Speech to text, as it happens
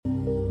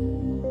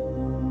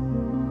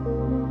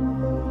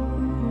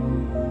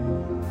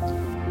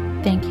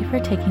you for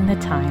taking the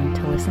time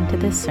to listen to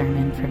this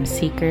sermon from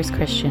Seekers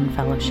Christian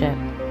Fellowship.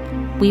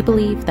 We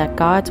believe that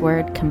God's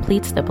Word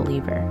completes the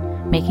believer,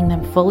 making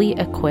them fully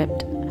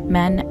equipped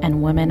men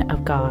and women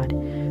of God,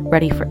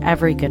 ready for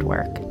every good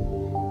work.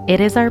 It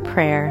is our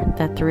prayer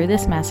that through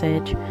this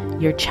message,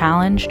 you're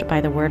challenged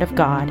by the Word of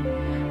God,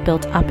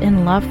 built up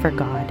in love for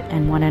God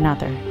and one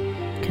another,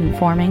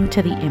 conforming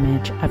to the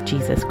image of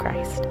Jesus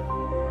Christ.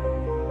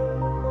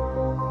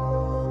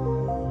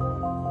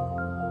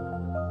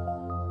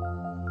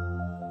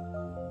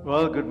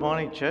 Well, good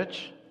morning,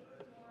 church.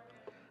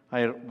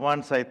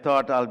 Once I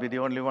thought I'll be the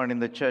only one in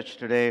the church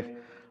today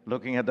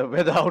looking at the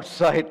weather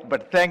outside,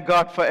 but thank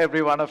God for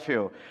every one of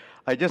you.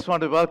 I just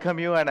want to welcome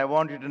you, and I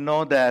want you to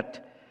know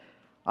that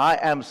I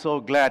am so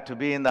glad to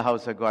be in the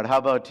house of God. How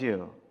about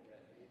you?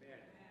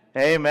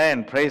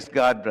 Amen. Praise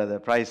God, brother.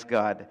 Praise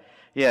God.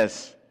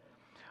 Yes.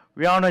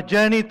 We are on a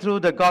journey through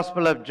the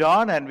Gospel of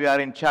John, and we are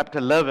in chapter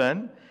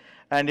 11,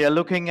 and we are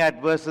looking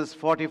at verses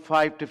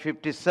 45 to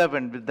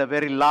 57 with the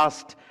very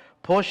last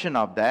portion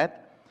of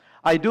that.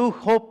 I do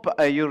hope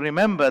you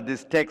remember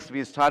this text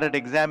we started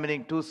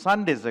examining 2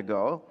 Sundays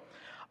ago.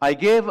 I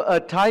gave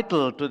a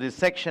title to this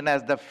section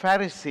as The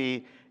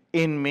Pharisee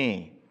in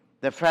Me.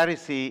 The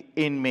Pharisee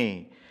in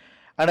Me.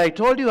 And I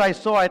told you I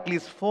saw at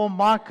least 4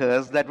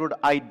 markers that would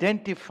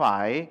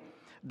identify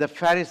the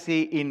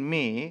Pharisee in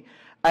me.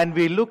 And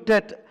we looked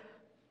at,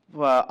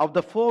 of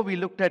the 4, we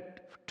looked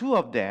at 2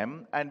 of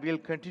them, and we'll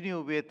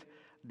continue with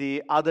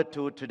the other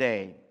 2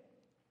 today.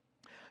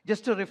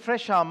 Just to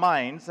refresh our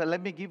minds,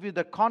 let me give you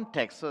the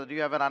context so that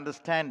you have an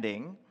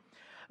understanding.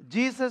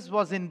 Jesus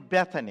was in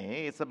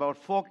Bethany. It's about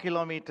 4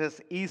 kilometers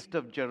east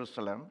of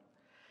Jerusalem.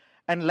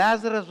 And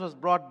Lazarus was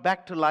brought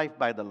back to life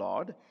by the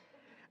Lord.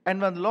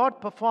 And when the Lord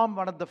performed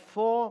one of the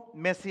 4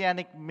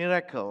 messianic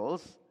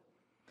miracles,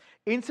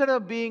 instead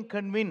of being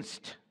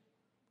convinced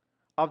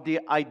of the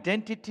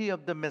identity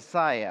of the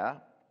Messiah,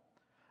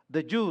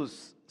 the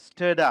Jews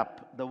stirred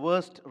up the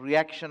worst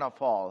reaction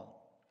of all.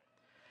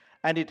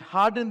 And it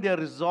hardened their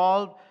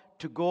resolve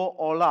to go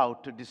all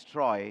out to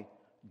destroy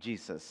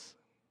Jesus.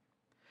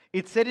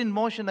 It set in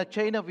motion a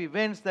chain of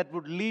events that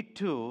would lead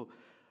to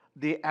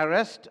the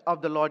arrest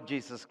of the Lord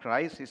Jesus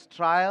Christ, his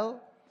trial,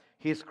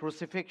 his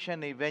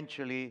crucifixion,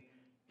 eventually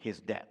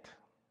his death.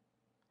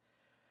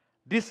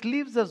 This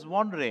leaves us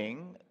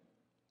wondering,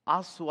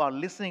 us who are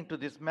listening to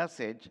this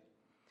message,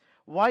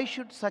 why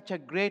should such a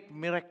great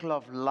miracle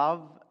of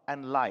love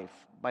and life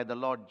by the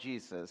Lord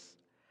Jesus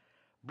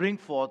bring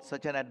forth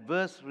such an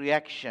adverse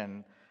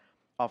reaction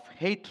of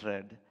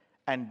hatred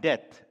and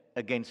death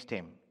against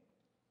him?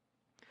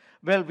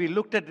 Well, we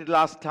looked at it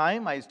last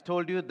time. I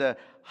told you the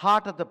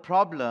heart of the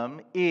problem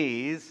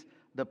is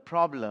the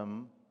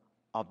problem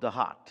of the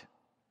heart.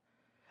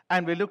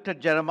 And we looked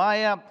at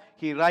Jeremiah.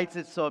 He writes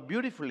it so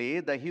beautifully.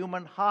 The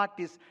human heart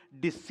is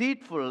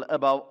deceitful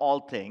above all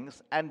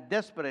things and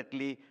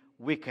desperately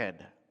wicked.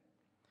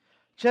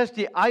 Just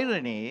the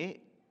irony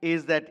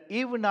is that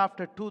even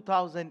after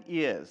 2,000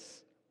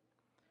 years,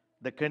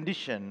 the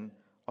condition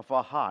of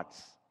our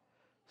hearts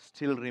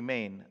still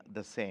remain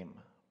the same.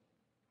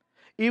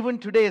 Even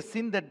today,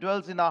 sin that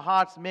dwells in our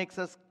hearts makes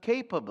us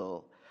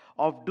capable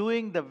of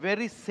doing the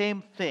very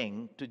same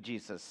thing to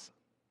Jesus.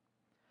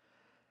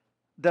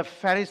 The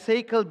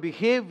Pharisaical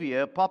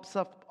behavior pops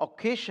up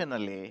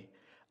occasionally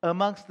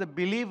amongst the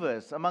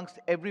believers, amongst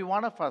every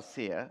one of us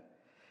here,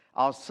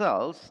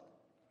 ourselves,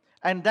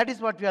 and that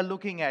is what we are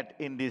looking at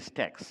in this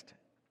text.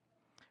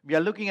 We are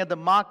looking at the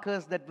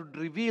markers that would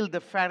reveal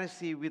the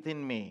Pharisee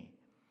within me.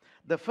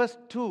 The first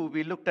 2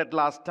 we looked at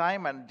last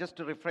time, and just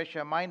to refresh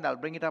your mind, I'll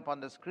bring it up on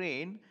the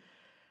screen.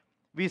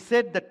 We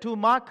said the 2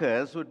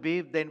 markers would be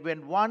then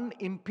when one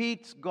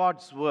impedes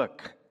God's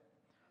work,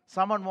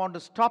 someone wants to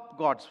stop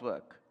God's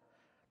work.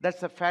 That's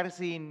the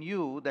Pharisee in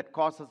you that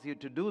causes you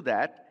to do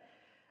that.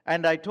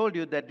 And I told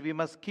you that we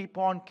must keep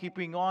on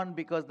keeping on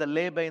because the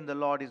labor in the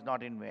Lord is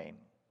not in vain.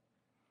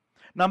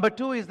 Number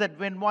 2 is that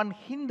when one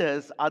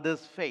hinders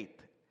others' faith,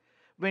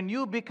 when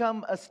you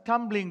become a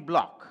stumbling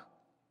block,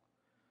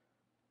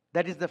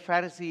 that is the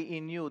Pharisee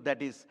in you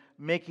that is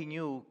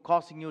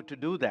causing you to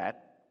do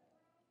that.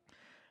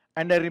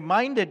 And I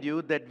reminded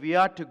you that we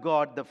are to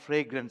God the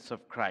fragrance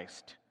of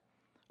Christ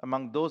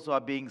among those who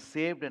are being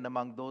saved and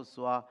among those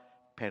who are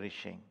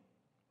perishing.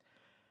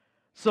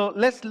 So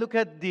let's look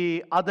at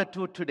the other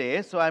 2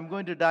 today. So I'm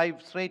going to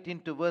dive straight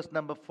into verse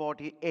number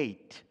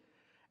 48.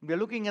 We're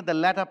looking at the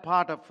latter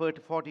part of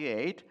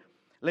 48.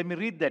 Let me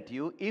read that to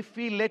you. If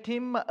we let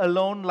him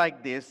alone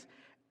like this,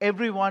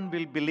 everyone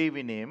will believe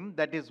in him.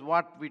 That is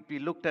what we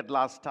looked at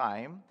last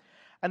time.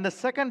 And the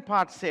second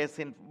part says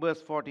in verse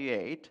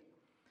 48,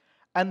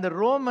 and the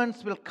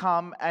Romans will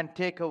come and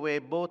take away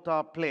both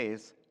our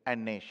place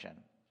and nation.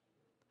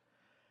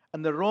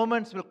 And the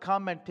Romans will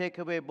come and take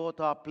away both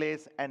our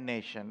place and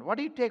nation. What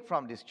do you take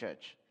from this,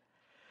 church?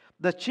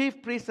 The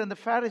chief priests and the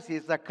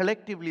Pharisees are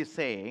collectively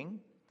saying,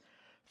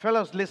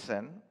 fellows,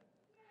 listen,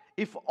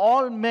 if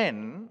all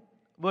men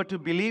were to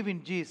believe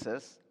in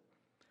Jesus,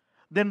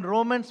 then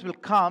Romans will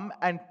come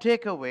and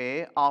take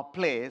away our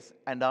place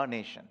and our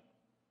nation.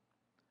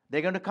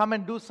 They're going to come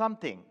and do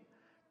something.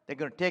 They're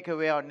going to take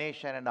away our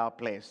nation and our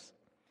place.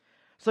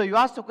 So you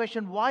ask the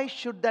question, why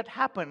should that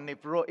happen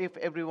if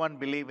everyone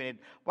believe in it?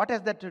 What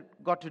has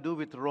that got to do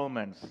with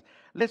Romans?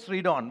 Let's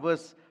read on,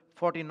 verse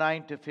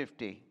 49 to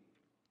 50.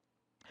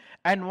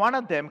 And one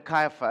of them,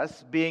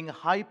 Caiaphas, being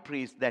high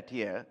priest that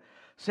year,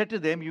 said to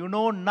them, you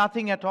know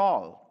nothing at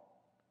all,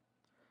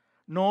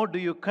 nor do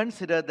you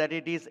consider that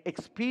it is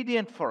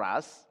expedient for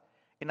us,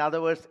 in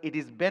other words, it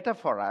is better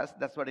for us,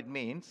 that's what it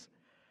means,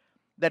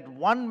 that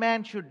one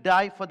man should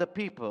die for the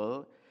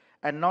people,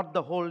 and not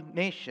the whole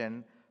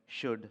nation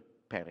should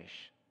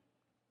perish.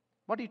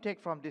 What do you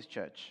take from this,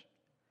 church?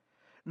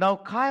 Now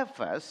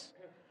Caiaphas,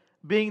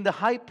 being the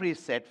high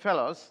priest, said,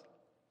 fellows,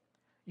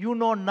 you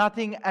know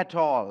nothing at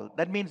all.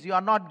 That means you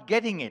are not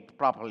getting it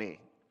properly.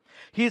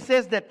 He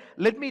says that,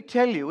 let me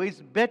tell you,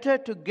 it's better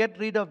to get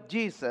rid of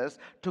Jesus,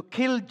 to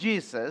kill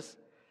Jesus,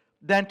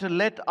 than to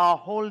let our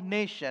whole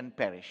nation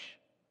perish.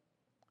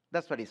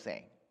 That's what he's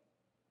saying.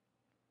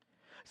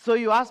 So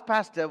you ask,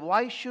 Pastor,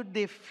 why should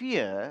they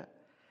fear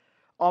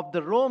of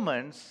the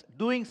Romans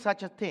doing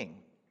such a thing?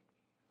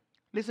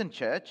 Listen,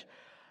 church,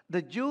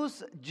 the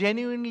Jews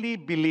genuinely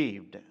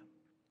believed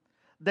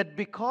that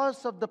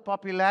because of the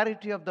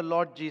popularity of the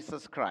Lord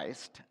Jesus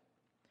Christ,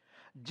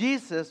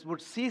 Jesus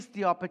would seize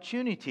the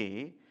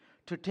opportunity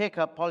to take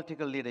up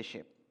political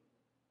leadership.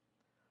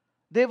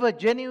 They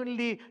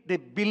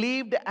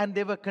believed and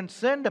they were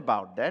concerned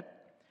about that.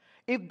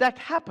 If that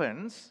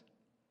happens,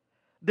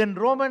 then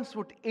Romans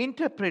would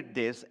interpret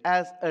this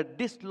as a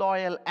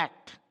disloyal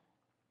act,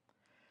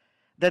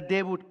 that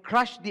they would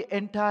crush the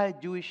entire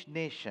Jewish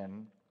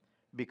nation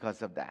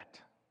because of that.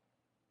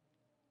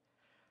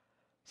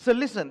 So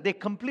listen, they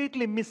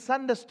completely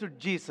misunderstood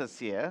Jesus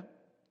here,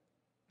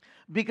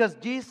 because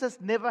Jesus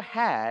never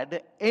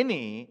had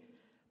any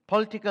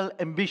political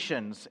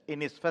ambitions in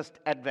his first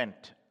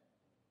advent.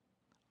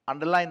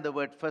 Underline the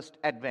word first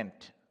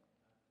advent.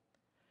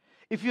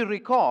 If you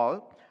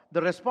recall,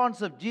 the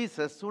response of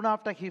Jesus soon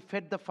after he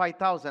fed the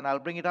 5,000, I'll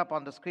bring it up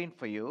on the screen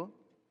for you.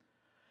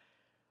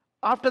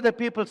 After the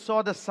people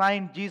saw the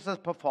sign Jesus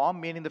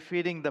performed, meaning the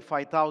feeding the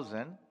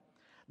 5,000,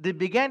 they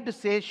began to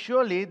say,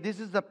 surely this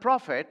is the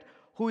prophet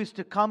who is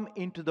to come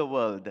into the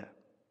world.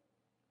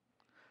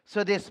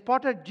 So they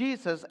spotted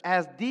Jesus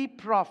as the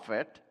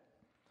prophet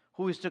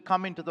who is to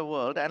come into the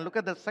world. And look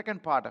at the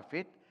second part of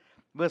it,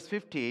 verse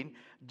 15.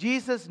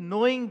 Jesus,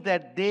 knowing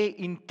that they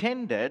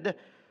intended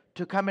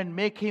to come and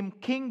make him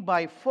king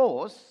by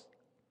force,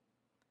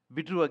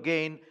 withdrew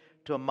again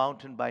to a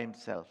mountain by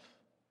himself.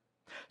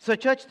 So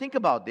church, think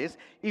about this.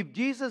 If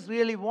Jesus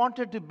really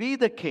wanted to be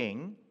the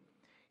king,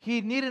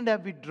 he needn't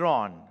have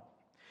withdrawn.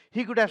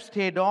 He could have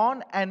stayed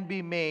on and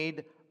be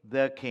made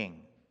the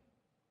king.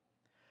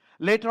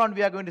 Later on,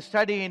 we are going to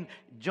study in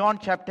John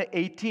chapter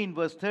 18,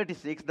 verse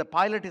 36. The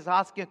Pilate is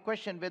asking a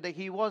question whether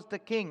he was the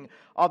king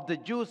of the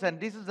Jews,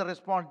 and this is the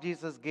response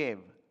Jesus gave.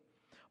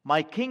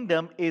 My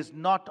kingdom is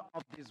not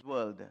of this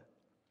world.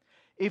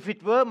 If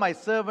it were, my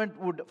servant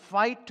would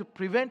fight to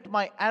prevent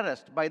my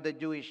arrest by the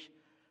Jewish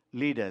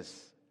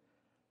leaders.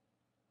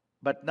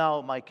 But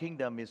now my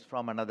kingdom is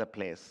from another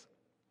place.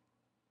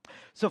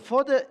 So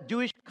for the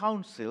Jewish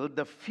council,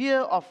 the fear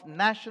of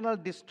national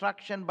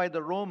destruction by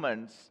the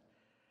Romans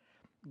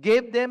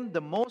gave them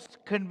the most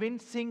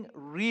convincing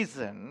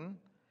reason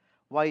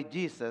why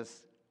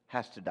Jesus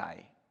has to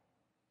die.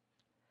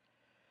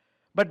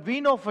 But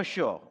we know for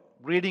sure,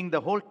 reading the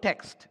whole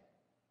text,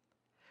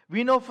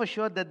 we know for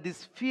sure that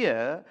this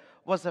fear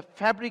was a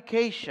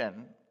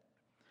fabrication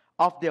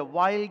of their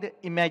wild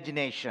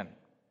imagination.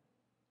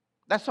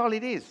 That's all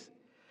it is.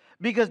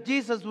 Because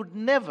Jesus would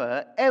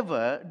never,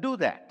 ever do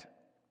that.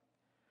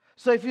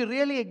 So if you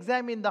really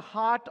examine the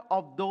heart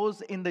of those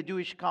in the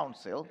Jewish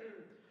council,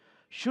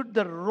 should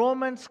the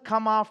Romans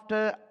come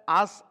after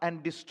us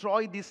and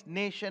destroy this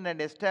nation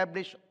and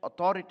establish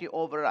authority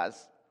over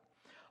us,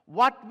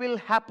 what will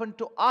happen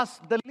to us,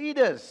 the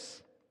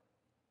leaders?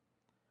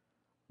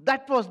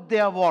 That was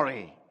their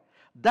worry.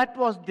 That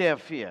was their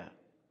fear.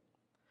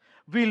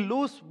 We'll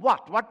lose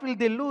what? What will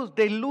they lose?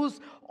 They lose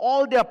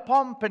all their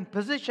pomp and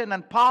position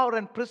and power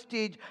and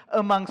prestige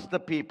amongst the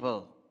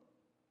people.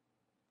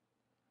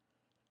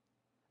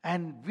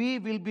 And we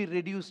will be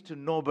reduced to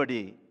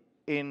nobody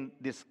in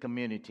this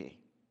community.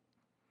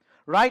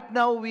 Right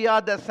now, we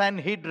are the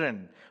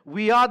Sanhedrin.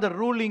 We are the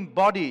ruling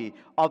body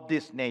of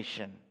this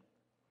nation.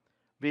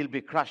 We'll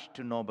be crushed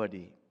to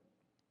nobody.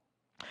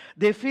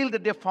 They feel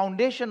that the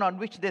foundation on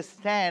which they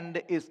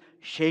stand is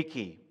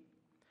shaky,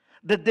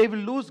 that they will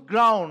lose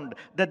ground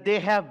that they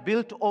have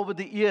built over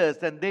the years,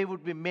 and they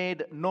would be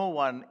made no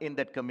one in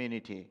that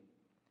community.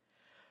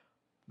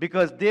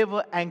 Because they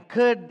were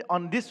anchored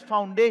on this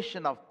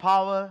foundation of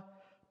power,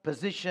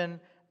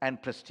 position,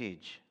 and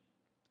prestige.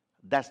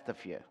 That's the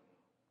fear.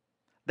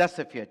 That's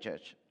the fear,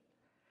 church.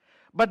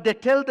 But they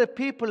tell the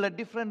people a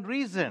different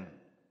reason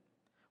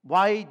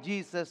why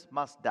Jesus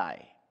must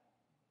die.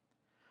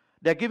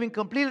 They're giving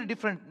completely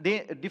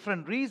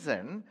different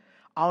reason.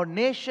 Our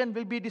nation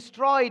will be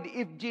destroyed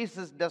if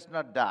Jesus does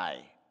not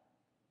die.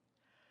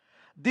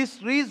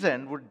 This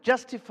reason would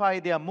justify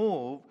their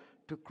move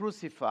to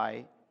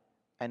crucify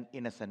an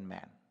innocent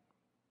man.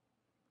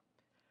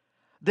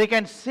 They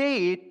can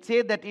say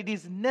that it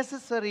is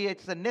necessary,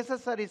 it's a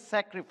necessary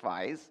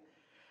sacrifice,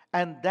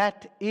 and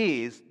that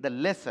is the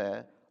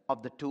lesser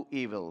of the two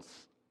evils.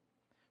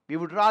 We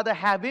would rather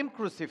have him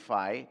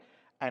crucify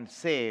and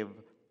save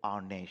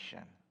our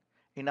nation.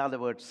 In other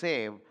words,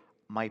 save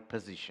my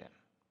position.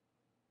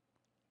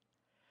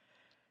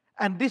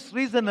 And this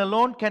reason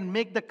alone can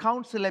make the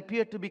council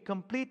appear to be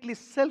completely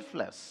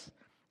selfless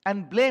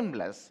and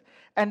blameless,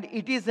 and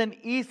it is an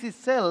easy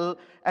sell,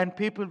 and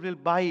people will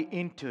buy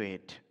into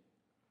it.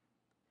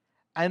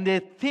 And they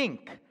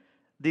think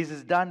this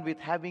is done with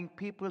having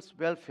people's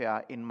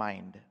welfare in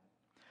mind.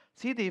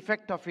 See the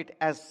effect of it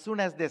as soon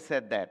as they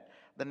said that.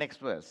 The next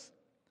verse,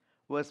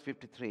 verse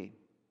 53.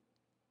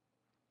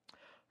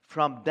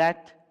 From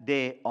that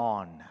day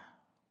on,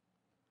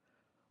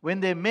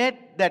 when they made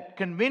that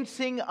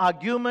convincing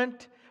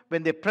argument,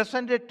 when they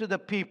presented to the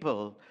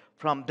people,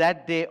 from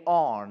that day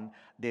on,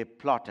 they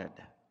plotted.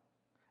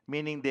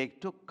 Meaning they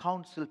took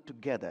counsel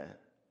together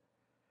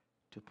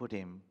to put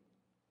him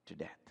to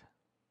death.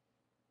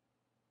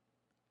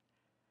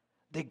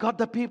 They got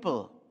the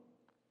people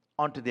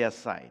onto their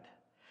side.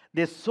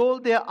 They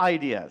sold their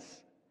ideas.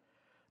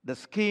 The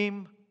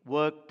scheme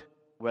worked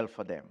well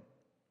for them.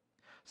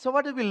 So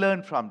what do we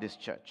learn from this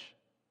church?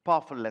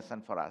 Powerful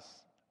lesson for us.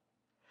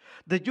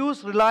 The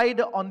Jews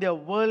relied on their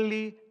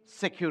worldly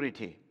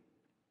security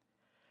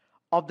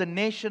of the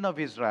nation of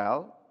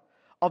Israel,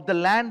 of the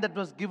land that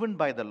was given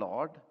by the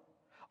Lord,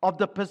 of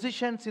the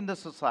positions in the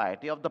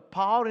society, of the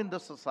power in the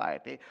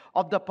society,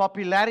 of the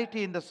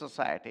popularity in the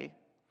society.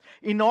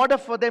 In order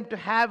for them to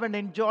have and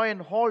enjoy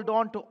and hold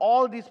on to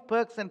all these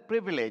perks and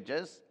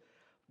privileges,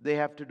 they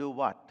have to do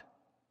what?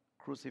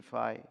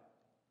 Crucify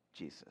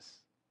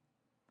Jesus.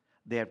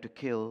 They have to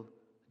kill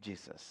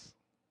Jesus.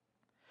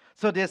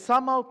 So they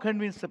somehow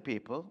convinced the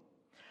people.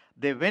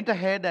 They went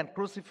ahead and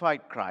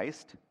crucified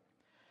Christ.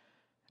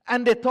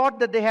 And they thought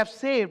that they have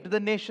saved the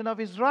nation of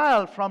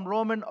Israel from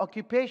Roman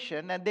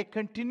occupation, and they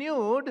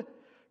continued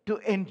to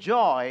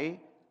enjoy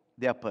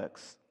their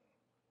perks.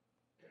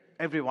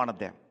 Every one of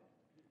them.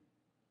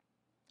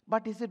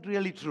 But is it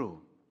really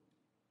true?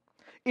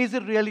 Is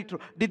it really true?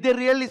 Did they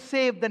really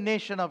save the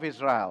nation of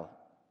Israel?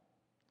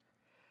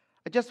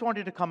 I just want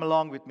you to come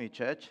along with me,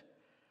 church.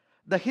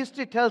 The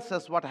history tells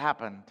us what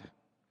happened.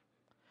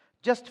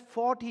 Just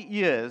 40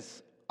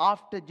 years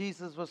after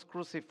Jesus was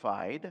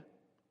crucified,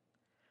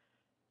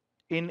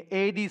 in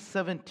AD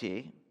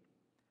 70,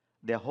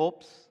 their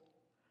hopes,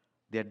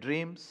 their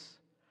dreams,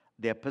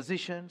 their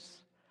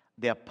positions,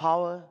 their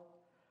power,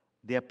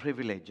 their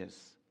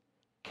privileges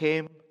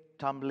came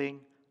tumbling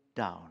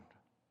down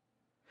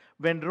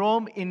when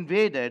Rome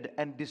invaded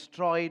and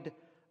destroyed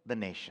the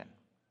nation.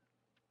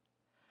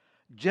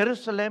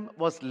 Jerusalem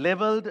was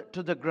leveled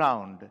to the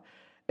ground.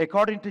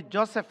 According to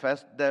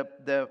Josephus,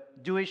 the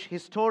Jewish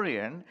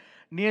historian,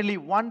 nearly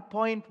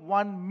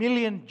 1.1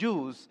 million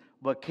Jews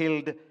were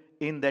killed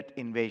in that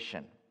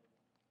invasion.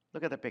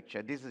 Look at the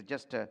picture. This is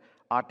just an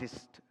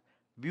artist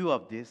view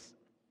of this.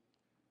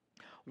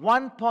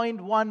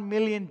 1.1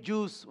 million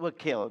Jews were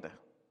killed.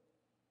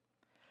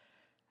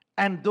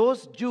 And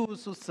those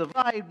Jews who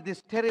survived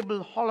this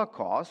terrible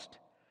Holocaust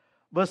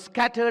were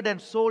scattered and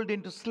sold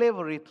into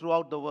slavery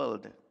throughout the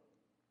world.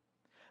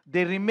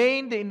 They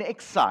remained in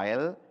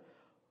exile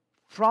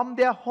from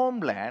their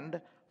homeland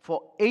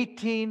for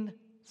 18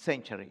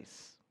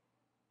 centuries.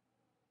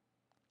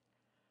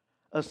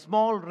 A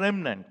small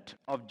remnant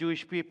of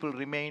Jewish people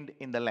remained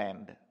in the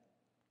land.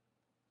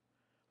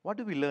 What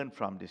do we learn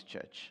from this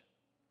church?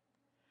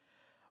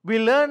 We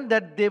learn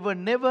that they were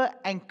never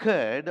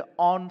anchored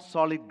on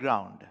solid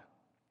ground.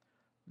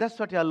 That's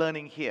what you are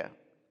learning here.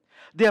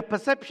 Their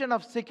perception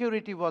of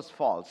security was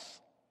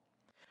false.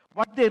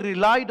 What they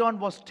relied on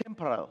was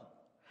temporal.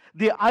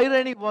 The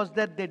irony was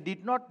that they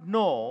did not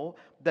know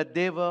that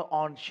they were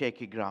on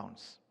shaky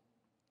grounds.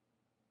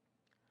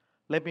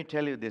 Let me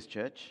tell you this,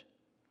 church.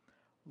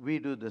 We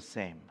do the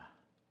same,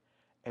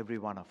 every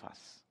one of us.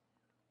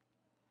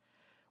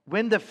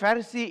 When the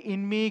Pharisee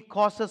in me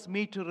causes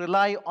me to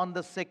rely on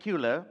the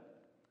secular,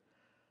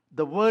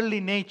 the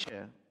worldly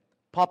nature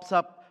pops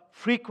up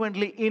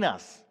frequently in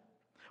us.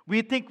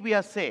 We think we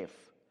are safe,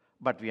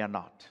 but we are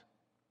not.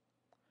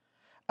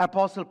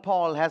 Apostle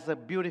Paul has a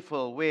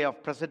beautiful way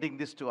of presenting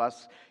this to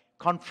us,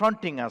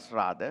 confronting us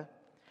rather.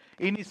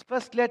 In his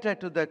first letter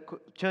to the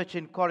church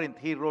in Corinth,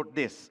 he wrote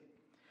this.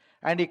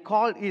 And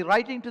he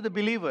writing to the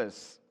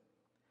believers.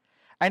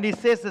 And he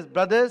says this,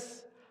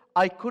 brothers,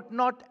 I could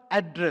not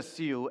address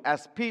you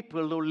as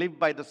people who live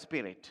by the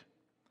Spirit.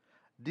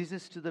 This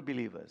is to the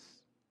believers.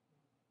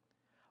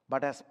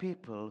 But as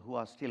people who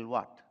are still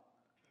what?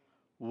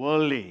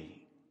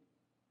 Worldly.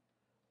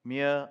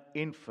 Mere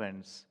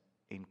infants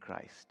in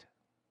Christ.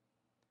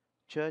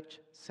 Church,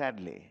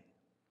 sadly,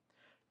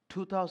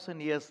 2,000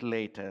 years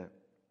later,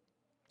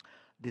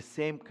 the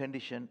same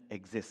condition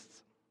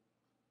exists.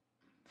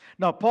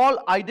 Now,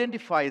 Paul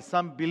identifies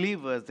some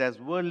believers as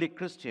worldly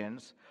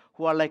Christians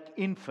who are like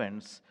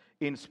infants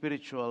in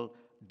spiritual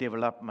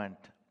development.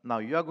 Now,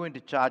 you are going to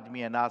charge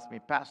me and ask me,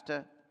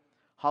 Pastor,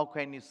 how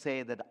can you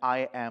say that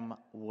I am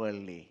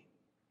worldly?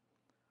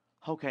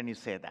 How can you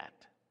say that?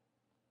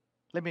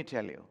 Let me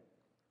tell you.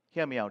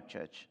 Hear me out,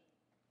 church.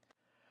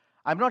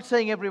 I'm not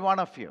saying every one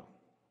of you.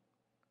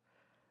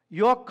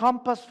 Your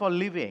compass for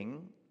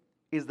living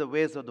is the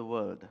ways of the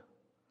world,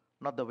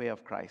 not the way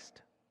of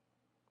Christ.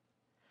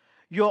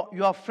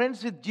 You are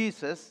friends with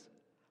Jesus,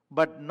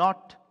 but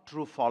not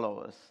true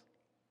followers.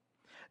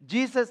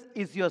 Jesus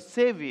is your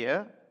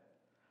Savior,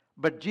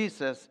 but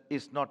Jesus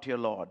is not your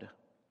Lord.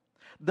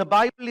 The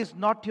Bible is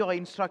not your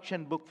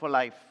instruction book for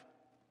life.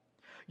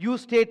 You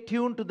stay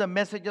tuned to the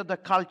message of the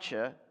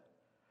culture,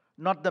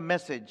 not the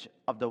message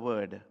of the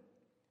Word.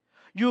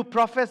 You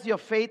profess your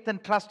faith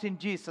and trust in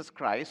Jesus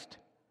Christ,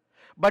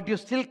 but you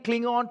still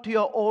cling on to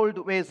your old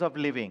ways of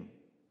living.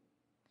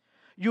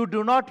 You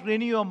do not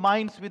renew your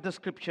minds with the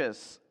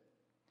Scriptures.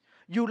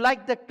 You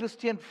like the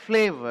Christian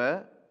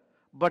flavor,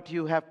 but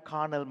you have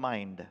carnal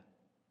mind.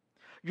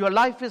 Your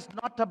life is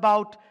not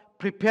about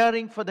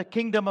preparing for the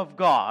kingdom of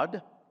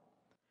God.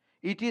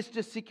 It is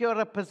to secure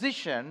a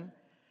position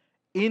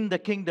in the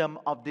kingdom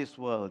of this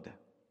world.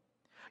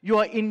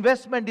 Your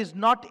investment is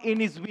not in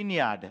His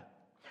vineyard.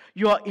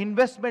 Your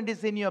investment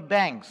is in your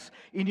banks,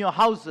 in your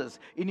houses,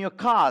 in your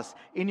cars,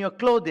 in your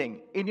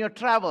clothing, in your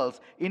travels,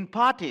 in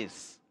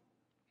parties.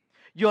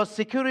 Your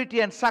security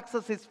and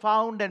success is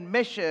found and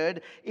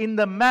measured in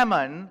the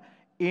mammon,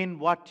 in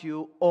what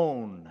you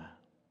own.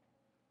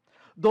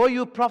 Though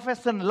you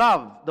profess and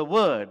love the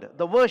word,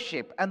 the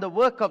worship, and the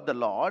work of the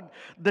Lord,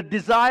 the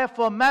desire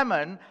for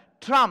mammon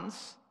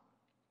trumps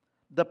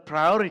the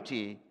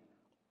priority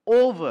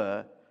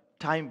over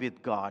time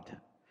with God.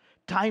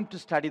 Time to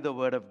study the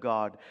Word of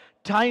God,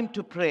 time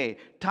to pray,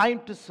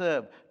 time to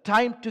serve,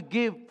 time to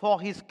give for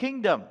His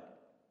kingdom.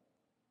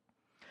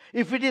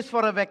 If it is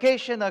for a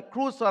vacation, a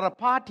cruise, or a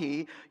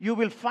party, you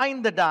will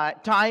find the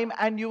time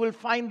and you will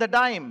find the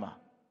dime.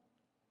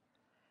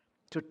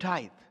 To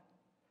tithe,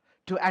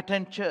 to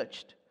attend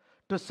church,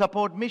 to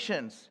support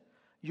missions,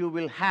 you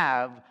will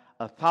have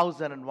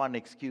 1,001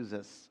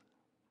 excuses.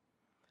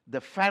 The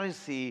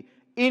Pharisee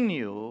in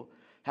you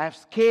has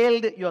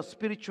scaled your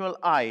spiritual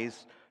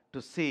eyes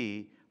to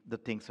see the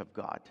things of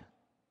God.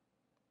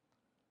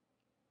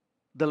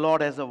 The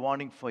Lord has a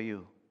warning for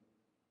you.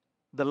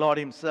 The Lord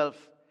Himself,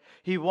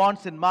 He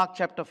wants in Mark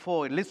chapter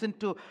 4,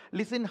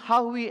 listen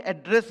how He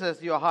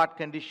addresses your heart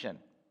condition.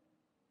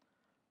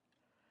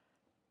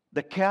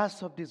 The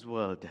cares of this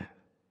world,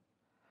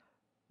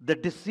 the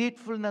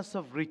deceitfulness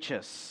of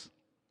riches,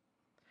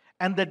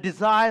 and the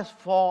desires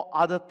for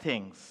other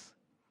things,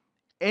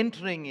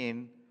 entering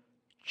in,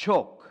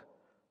 choke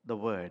the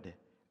word,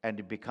 and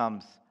it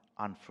becomes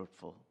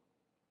unfruitful.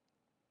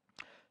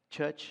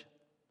 Church,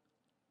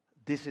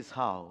 this is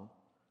how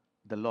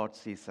the Lord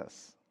sees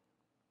us.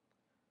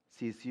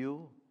 Sees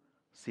you,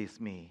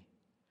 sees me,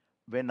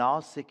 when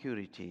our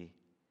security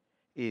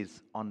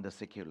is on the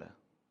secular.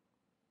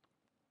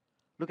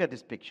 Look at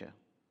this picture.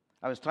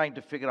 I was trying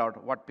to figure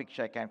out what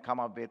picture I can come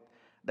up with.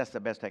 That's the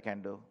best I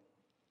can do.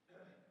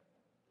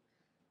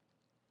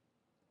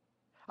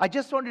 I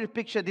just want you to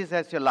picture this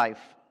as your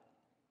life.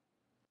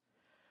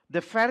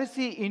 The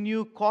Pharisee in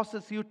you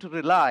causes you to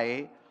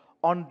rely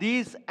on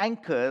these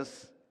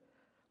anchors.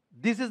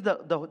 This is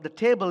the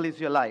table is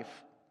your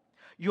life.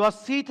 You are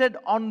seated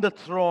on the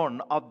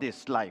throne of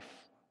this life.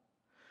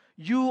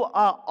 You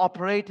are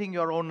operating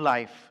your own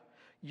life.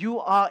 You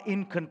are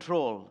in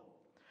control.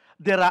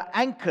 There are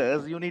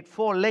anchors. You need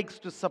 4 legs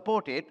to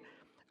support it.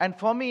 And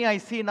for me, I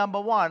see number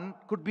 1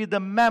 could be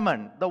the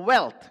mammon, the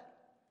wealth.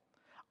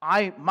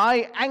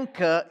 My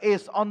anchor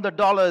is on the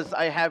dollars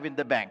I have in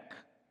the bank,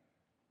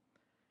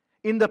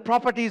 in the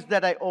properties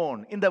that I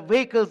own, in the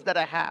vehicles that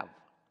I have.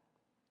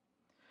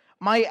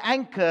 My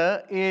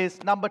anchor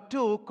is, number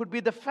 2, could be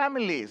the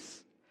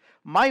families.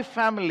 My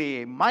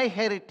family, my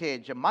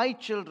heritage, my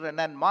children,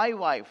 and my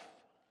wife.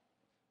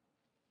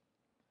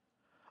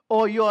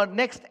 Or your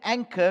next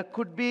anchor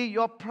could be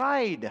your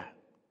pride.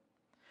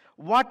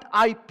 What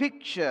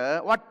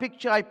picture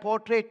I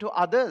portray to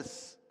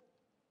others.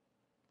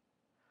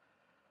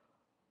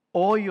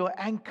 Or your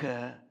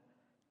anchor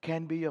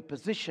can be your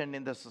position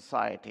in the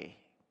society.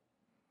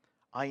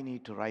 I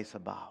need to rise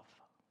above.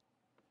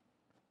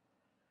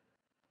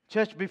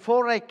 Church,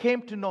 before I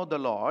came to know the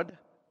Lord,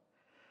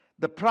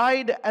 the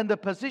pride and the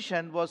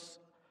position was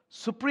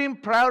supreme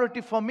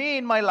priority for me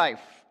in my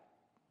life.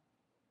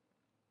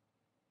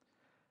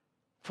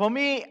 For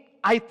me,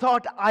 I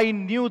thought I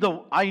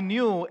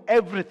knew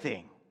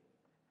everything.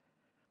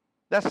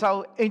 That's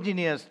how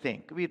engineers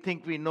think. We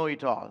think we know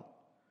it all.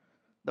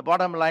 The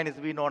bottom line is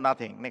we know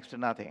nothing, next to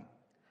nothing.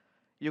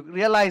 You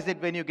realize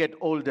it when you get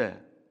older.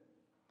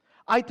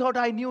 I thought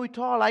I knew it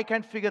all. I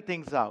can figure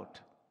things out.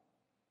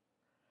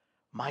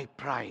 My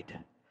pride,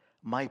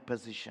 my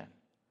position,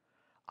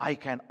 I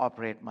can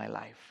operate my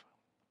life.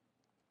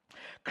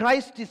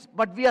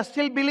 But we are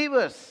still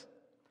believers.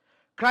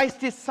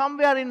 Christ is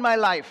somewhere in my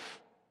life.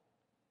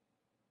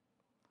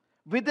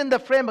 Within the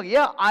framework,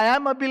 I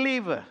am a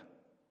believer.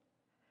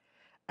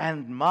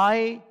 And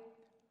my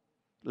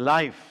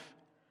life,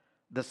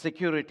 the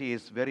security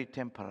is very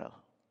temporal.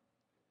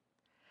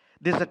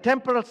 There's a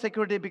temporal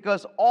security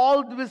because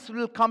all this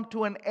will come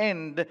to an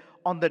end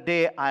on the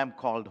day I am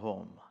called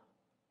home.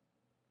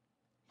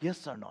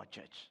 Yes or no,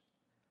 church?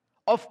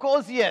 Of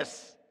course,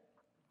 yes.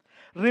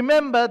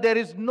 Remember, there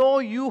is no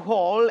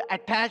U-Haul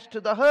attached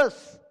to the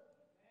hearse.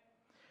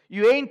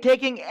 You ain't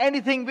taking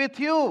anything with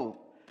you.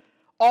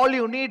 All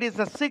you need is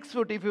a 6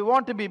 foot if you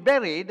want to be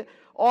buried,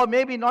 or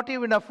maybe not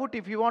even a foot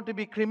if you want to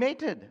be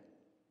cremated.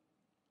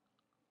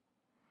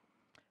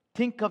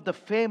 Think of the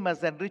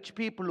famous and rich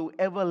people who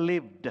ever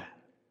lived,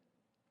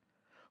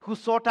 who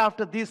sought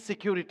after these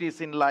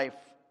securities in life.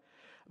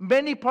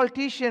 Many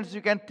politicians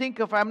you can think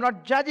of. I'm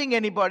not judging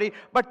anybody,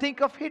 but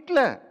think of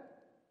Hitler.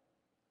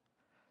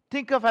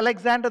 Think of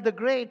Alexander the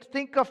Great.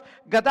 Think of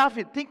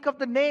Gaddafi. Think of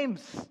the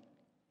names.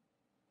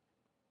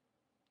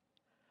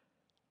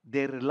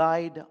 They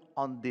relied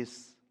on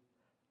this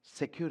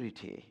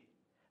security,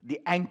 the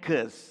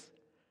anchors,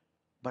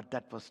 but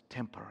that was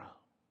temporal.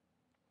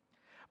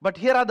 But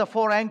here are the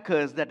 4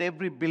 anchors that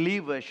every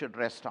believer should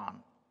rest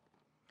on,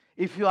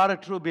 if you are a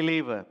true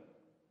believer.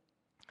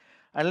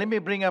 And let me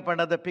bring up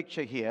another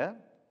picture here.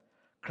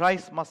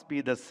 Christ must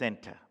be the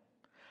center.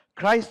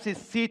 Christ is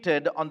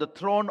seated on the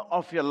throne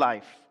of your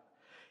life.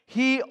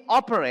 He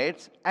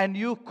operates and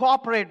you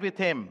cooperate with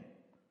Him.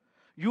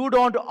 You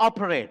don't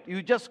operate,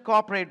 you just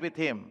cooperate with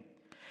Him.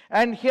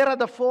 And here are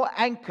the 4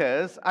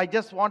 anchors I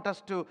just want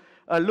us to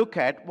look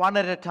at one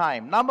at a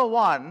time. Number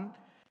 1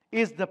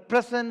 is the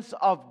presence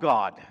of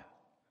God.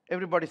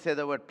 Everybody say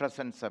the word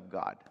presence of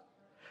God.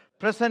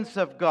 Presence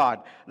of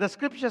God. The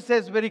scripture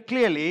says very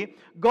clearly,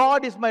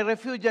 God is my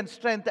refuge and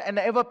strength and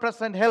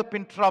ever-present help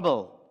in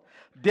trouble.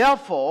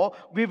 Therefore,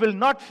 we will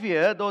not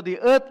fear, though the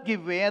earth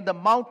give way and the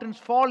mountains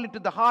fall into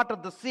the heart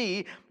of the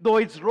sea, though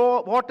its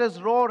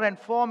waters roar and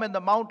foam and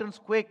the mountains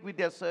quake with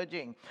their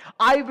surging.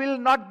 I will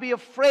not be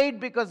afraid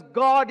because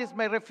God is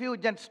my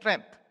refuge and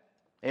strength.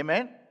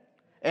 Amen?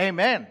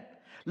 Amen.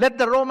 Let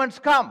the Romans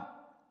come.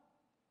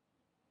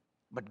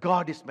 But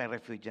God is my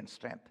refuge and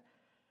strength.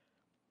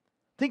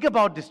 Think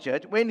about this,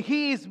 church. When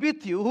He is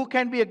with you, who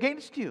can be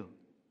against you?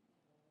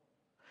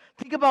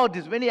 Think about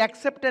this. When you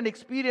accept and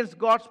experience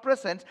God's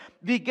presence,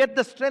 we get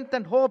the strength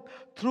and hope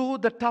through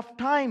the tough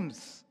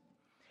times.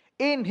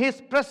 In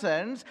His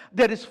presence,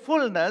 there is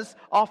fullness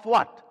of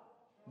what?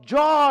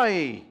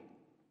 Joy.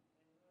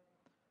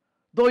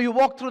 Though you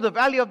walk through the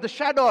valley of the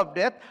shadow of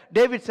death,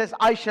 David says,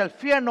 I shall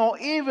fear no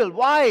evil.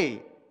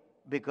 Why?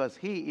 Because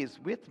He is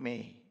with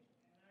me.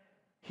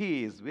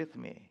 He is with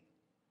me.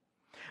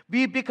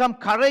 We become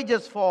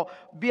courageous, for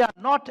we are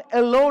not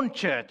alone,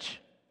 church.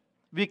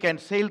 We can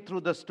sail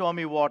through the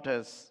stormy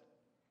waters.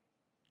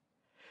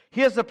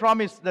 Here's the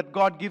promise that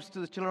God gives to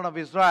the children of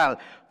Israel.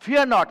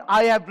 Fear not,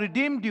 I have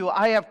redeemed you.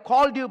 I have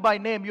called you by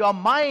name. You are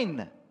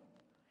mine.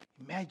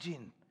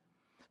 Imagine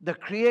the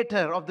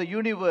creator of the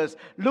universe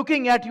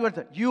looking at you and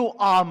saying, you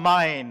are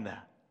mine.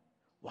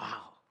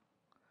 Wow.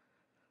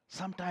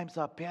 Sometimes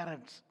our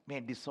parents may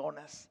disown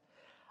us.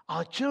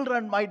 Our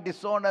children might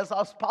disown us,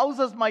 our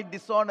spouses might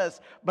disown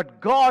us,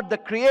 but God, the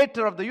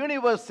creator of the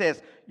universe,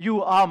 says,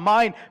 you are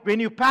mine.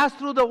 When you pass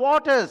through the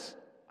waters,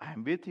 I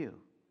am with you.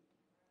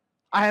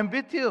 I am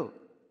with you.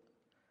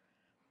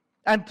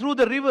 And through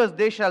the rivers,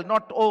 they shall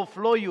not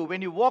overflow you.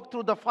 When you walk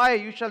through the fire,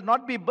 you shall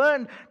not be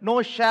burned,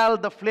 nor shall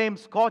the flame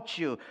scorch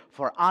you,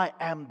 for I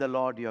am the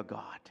Lord your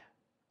God.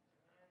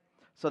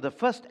 So the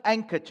first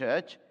anchor,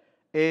 church,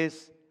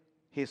 is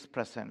His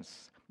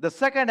presence. The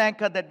second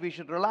anchor that we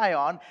should rely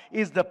on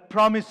is the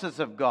promises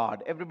of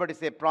God. Everybody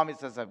say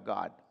promises of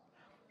God.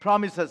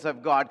 Promises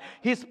of God.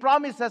 His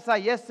promises are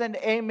yes and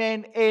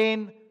amen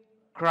in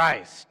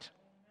Christ.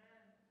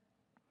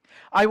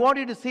 I want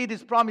you to see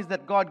this promise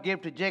that God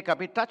gave to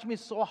Jacob. It touched me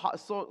so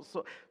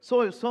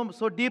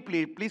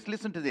deeply. Please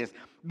listen to this.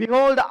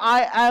 Behold,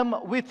 I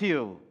am with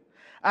you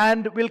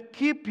and will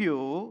keep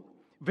you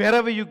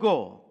wherever you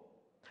go.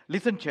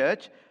 Listen,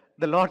 church.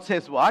 The Lord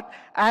says what?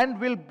 And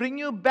will bring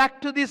you back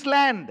to this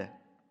land.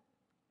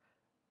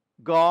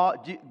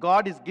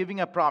 God is giving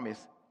a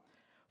promise.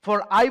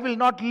 For I will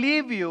not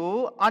leave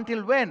you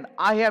until when?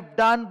 I have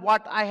done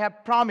what I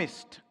have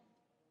promised.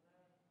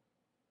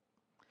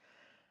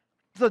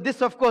 So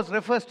this, of course,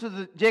 refers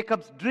to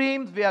Jacob's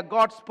dreams, where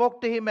God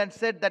spoke to him and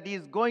said that He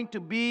is going to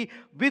be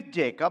with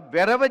Jacob.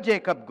 Wherever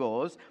Jacob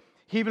goes,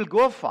 he will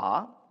go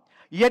far.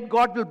 Yet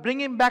God will bring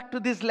him back to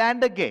this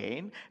land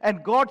again.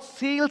 And God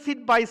seals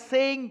it by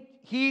saying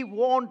He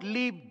won't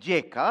leave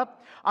Jacob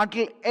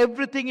until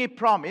everything He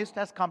promised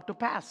has come to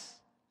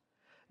pass.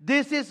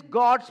 This is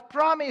God's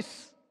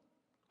promise.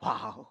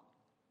 Wow.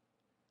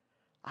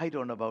 I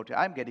don't know about you.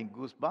 I'm getting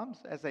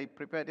goosebumps as I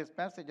prepare this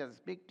message, as I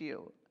speak to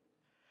you.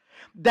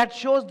 That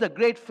shows the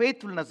great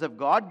faithfulness of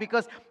God,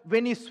 because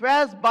when He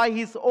swears by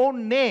His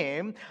own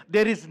name,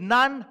 there is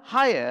none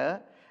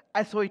higher,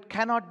 and so it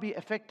cannot be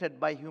affected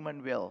by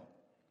human will.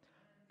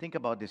 Think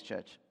about this,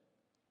 church.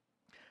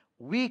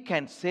 We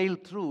can sail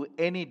through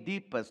any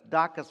deepest,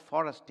 darkest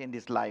forest in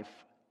this life.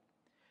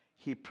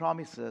 He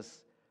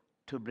promises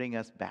to bring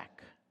us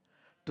back.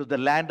 to the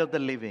land of the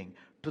living,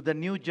 to the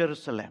new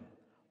Jerusalem.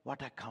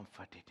 What a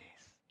comfort it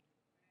is.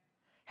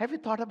 Have you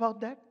thought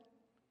about that?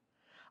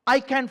 I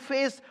can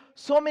face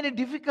so many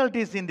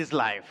difficulties in this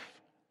life.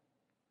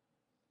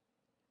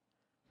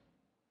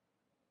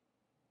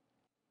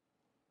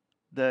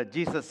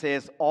 Jesus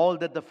says, all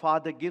that the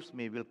Father gives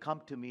me will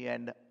come to me,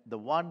 and the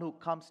one who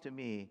comes to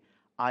me,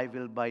 I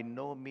will by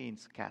no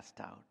means cast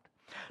out.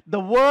 The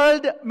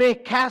world may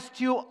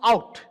cast you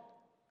out,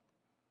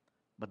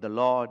 but the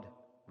Lord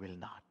will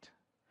not.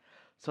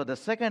 So the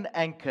second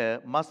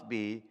anchor must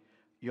be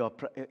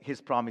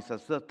His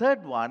promises. The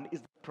third one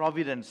is the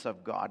providence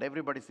of God.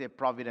 Everybody say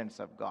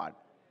providence of God.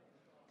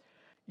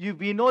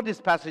 We know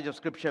this passage of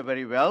Scripture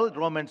very well,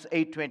 Romans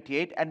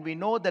 8:28, and we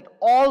know that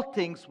all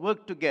things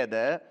work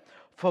together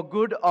for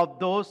good of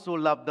those who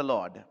love the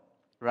Lord,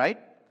 right?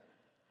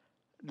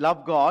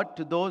 Love God,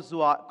 to those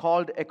who are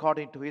called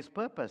according to His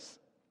purpose.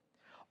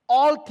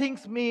 All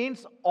things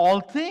means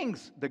all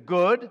things, the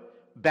good,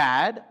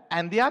 bad,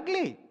 and the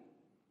ugly.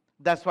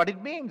 That's what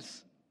it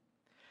means.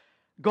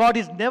 God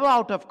is never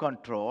out of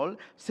control.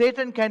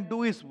 Satan can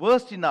do his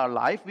worst in our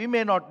life. We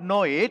may not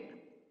know it,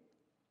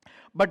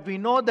 but we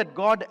know that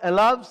God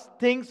allows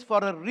things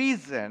for a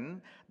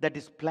reason, that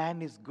His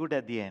plan is good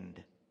at the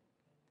end.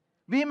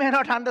 We may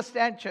not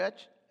understand,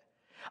 church.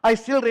 I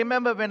still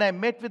remember when I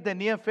met with the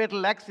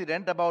near-fatal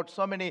accident about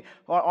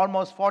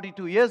almost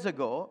 42 years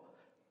ago.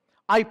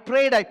 I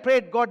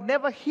prayed, God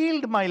never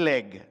healed my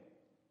leg.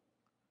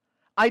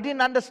 I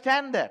didn't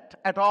understand that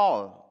at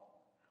all.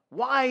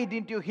 Why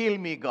didn't you heal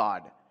me,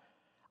 God?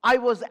 I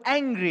was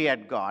angry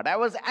at God. I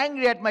was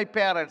angry at my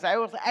parents. I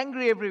was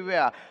angry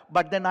everywhere.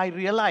 But then I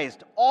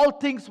realized all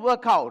things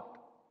work out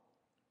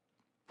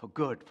for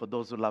good for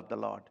those who love the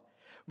Lord.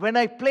 When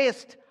I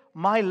placed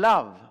my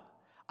love,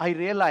 I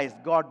realized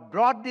God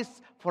brought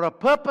this for a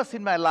purpose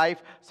in my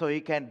life so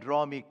He can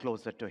draw me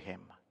closer to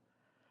Him.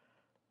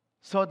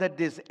 So that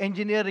this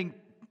engineering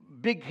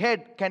big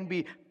head can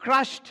be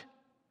crushed.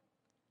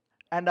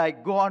 And I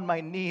go on my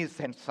knees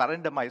and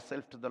surrender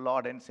myself to the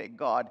Lord and say,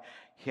 God,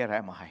 here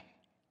am I.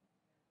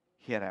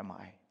 Here am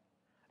I,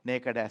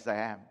 naked as I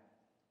am.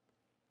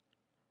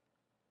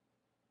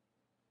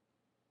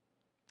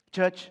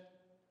 Church,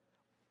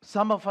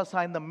 some of us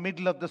are in the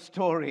middle of the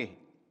story.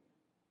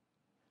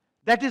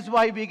 That is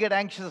why we get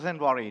anxious and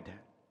worried.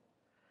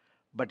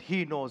 But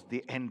He knows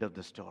the end of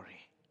the story.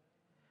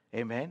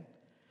 Amen?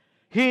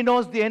 He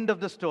knows the end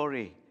of the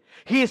story.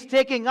 He is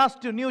taking us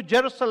to New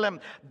Jerusalem.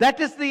 That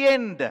is the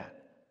end.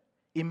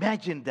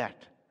 Imagine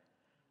that.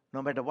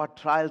 No matter what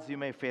trials you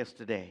may face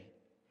today.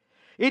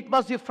 It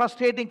must be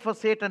frustrating for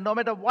Satan. No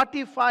matter what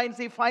he finds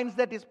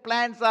that his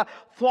plans are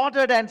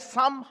thwarted and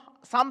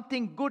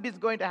something good is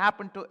going to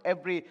happen to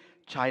every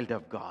child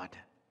of God.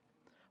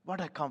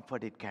 What a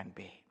comfort it can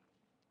be.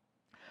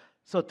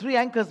 So 3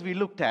 anchors we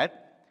looked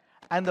at,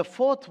 and the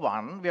fourth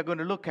one we are going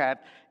to look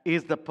at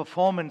is the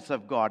performance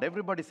of God.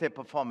 Everybody say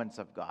performance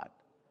of God.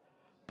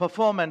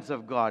 Performance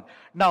of God.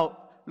 Now,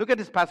 look at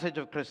this passage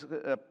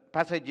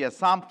here,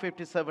 Psalm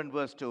 57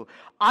 verse 2.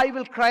 I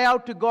will cry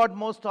out to God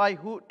Most High,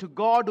 to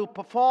God who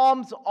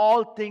performs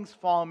all things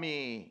for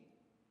me.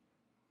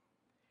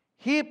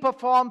 He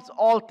performs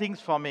all things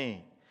for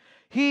me.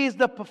 He is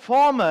the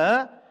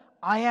performer.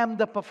 I am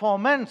the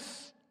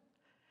performance.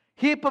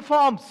 He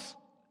performs.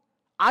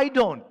 I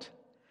don't.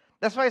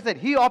 That's why I said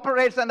He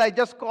operates and I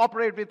just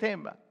cooperate with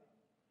Him.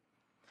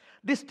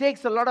 This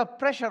takes a lot of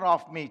pressure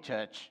off me,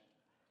 church.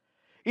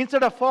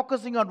 Instead of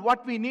focusing on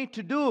what we need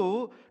to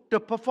do to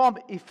perform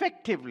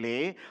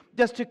effectively,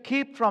 just to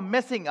keep from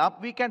messing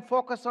up, we can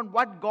focus on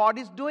what God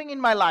is doing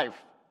in my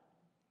life.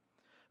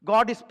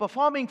 God is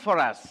performing for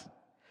us.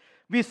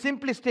 We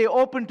simply stay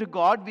open to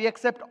God. We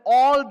accept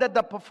all that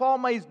the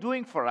performer is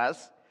doing for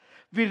us.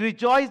 We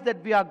rejoice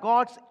that we are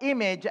God's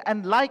image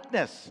and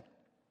likeness.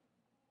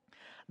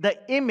 The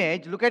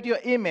image, look at your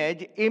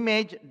image.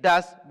 Image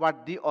does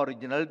what the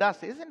original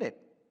does, isn't it?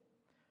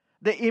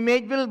 The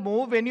image will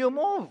move when you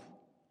move.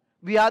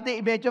 We are the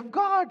image of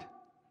God.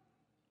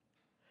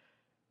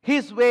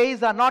 His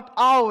ways are not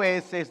our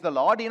ways, says the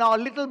Lord. In our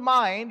little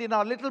mind, in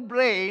our little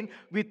brain,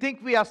 we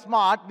think we are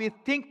smart. We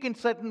think in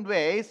certain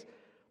ways,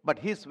 but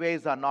His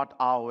ways are not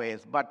our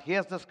ways. But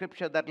here's the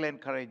scripture that will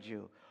encourage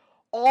you.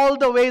 All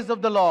the ways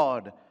of the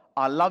Lord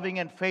are loving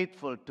and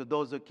faithful to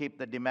those who keep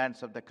the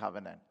demands of the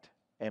covenant.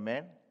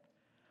 Amen?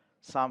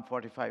 Psalm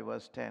 45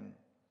 verse 10.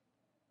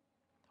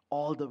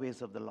 All the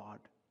ways of the Lord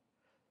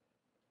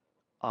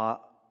are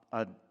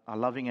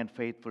loving and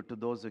faithful to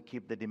those who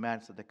keep the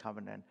demands of the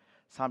covenant.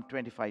 Psalm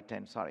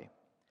 25:10, sorry.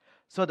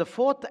 So the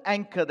fourth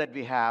anchor that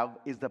we have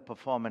is the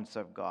performance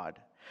of God.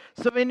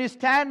 So when you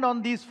stand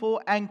on these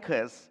 4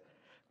 anchors,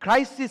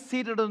 Christ is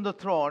seated on the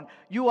throne.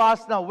 You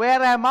ask now,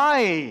 where am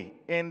I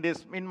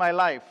in my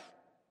life?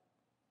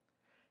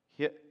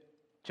 Here,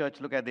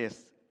 church, look at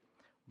this.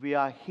 We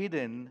are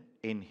hidden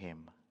in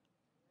Him.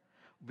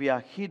 We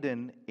are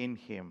hidden in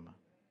Him.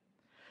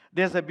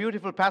 There's a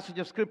beautiful passage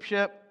of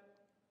scripture.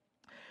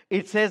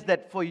 It says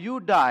that for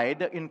you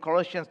died in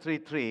Colossians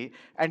 3:3,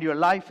 and your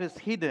life is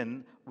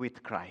hidden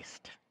with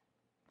Christ.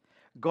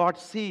 God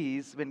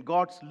sees, when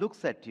God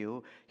looks at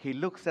you, he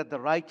looks at the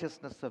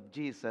righteousness of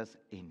Jesus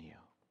in you.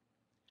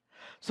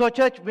 So,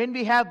 church, when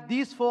we have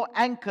these four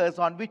anchors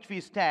on which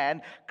we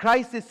stand,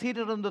 Christ is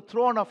seated on the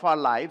throne of our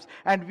lives,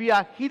 and we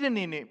are hidden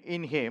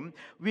in Him,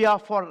 we are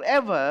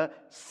forever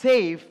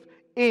safe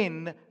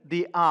in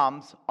the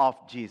arms of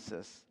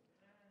Jesus.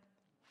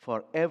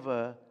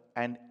 Forever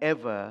and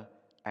ever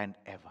and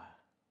ever.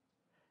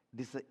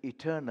 This is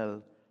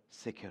eternal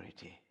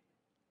security.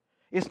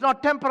 It's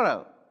not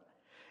temporal.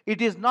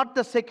 It is not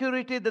the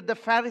security that the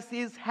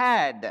Pharisees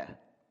had,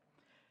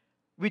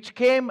 which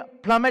came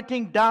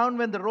plummeting down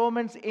when the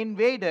Romans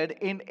invaded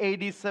in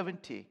AD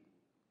 70.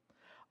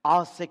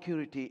 Our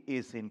security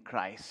is in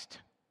Christ.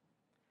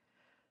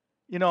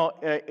 You know,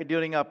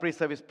 during our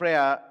pre-service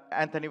prayer,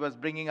 Anthony was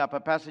bringing up a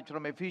passage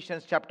from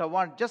Ephesians chapter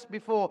 1, just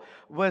before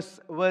verse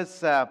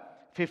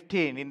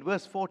 15. In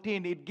verse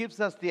 14, it gives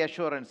us the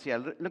assurance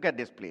here. Look at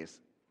this, please.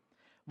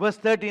 Verse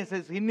 13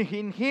 says, in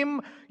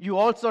Him you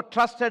also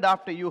trusted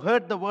after you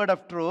heard the word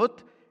of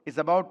truth. It's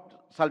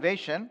about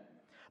salvation.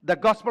 The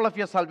gospel of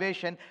your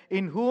salvation,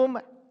 in whom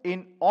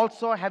in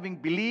also having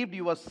believed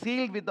you were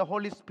sealed with the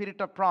Holy Spirit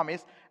of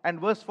promise. And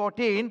verse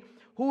 14,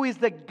 who is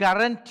the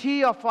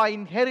guarantee of our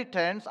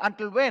inheritance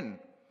until when?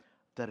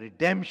 The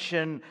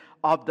redemption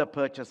of the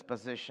purchased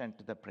possession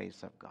to the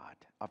praise of God,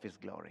 of His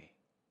glory.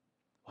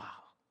 Wow.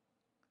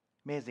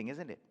 Amazing,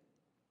 isn't it?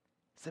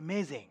 It's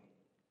amazing.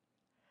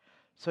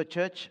 So,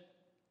 church,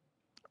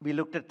 we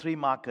looked at three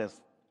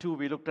markers. Two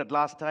we looked at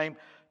last time.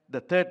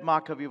 The third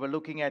marker we were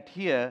looking at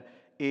here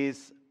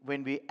is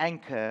when we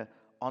anchor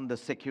on the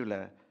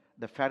secular.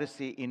 The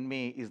Pharisee in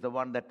me is the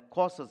one that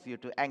causes you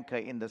to anchor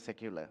in the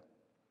secular.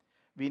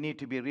 We need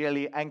to be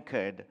really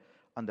anchored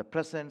on the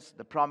presence,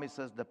 the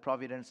promises, the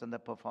providence, and the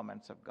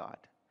performance of God.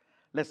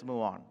 Let's move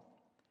on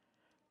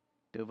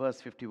to verse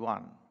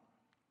 51.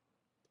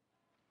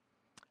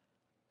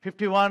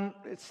 51,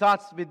 it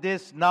starts with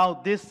this. Now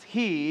this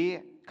he,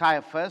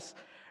 Caiaphas,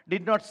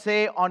 did not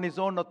say on his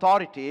own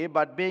authority,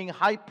 but being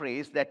high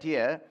priest that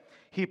year,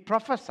 he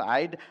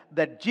prophesied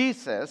that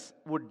Jesus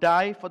would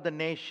die for the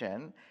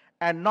nation,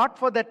 and not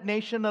for that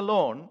nation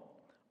alone,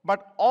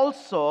 but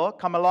also,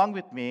 come along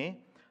with me,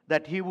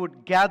 that he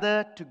would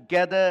gather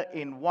together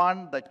in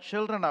one the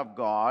children of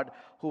God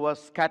who were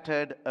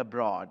scattered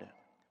abroad.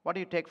 What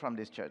do you take from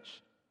this,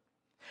 church?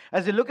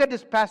 As you look at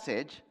this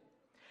passage,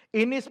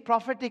 in his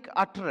prophetic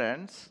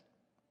utterance,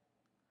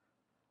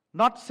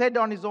 not said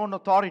on his own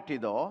authority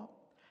though,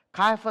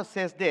 Caiaphas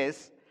says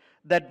this,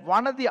 that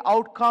one of the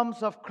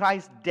outcomes of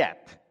Christ's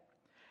death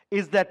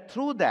is that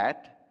through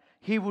that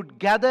he would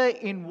gather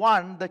in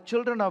one the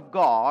children of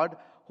God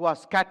who are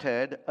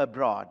scattered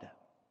abroad.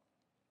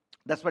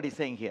 That's what he's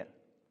saying here.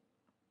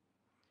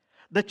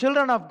 The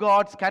children of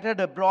God scattered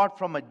abroad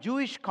from a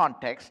Jewish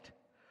context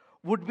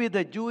would be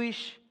the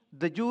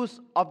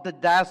Jews of the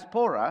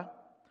diaspora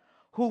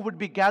who would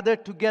be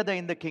gathered together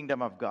in the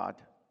kingdom of God.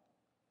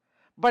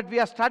 But we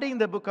are studying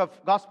the book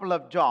of Gospel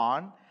of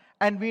John,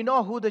 and we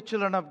know who the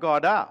children of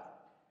God are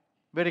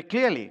very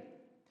clearly.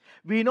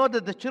 We know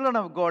that the children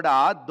of God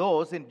are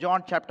those in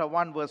John chapter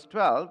 1 verse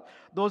 12,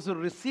 those who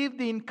receive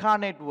the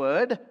incarnate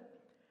word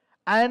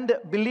and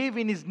believe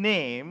in his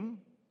name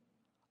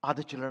are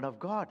the children of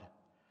God.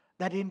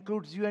 That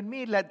includes you and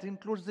me. That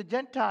includes the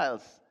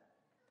Gentiles.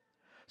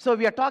 So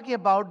we are talking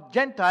about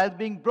Gentiles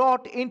being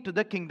brought into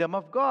the kingdom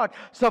of God.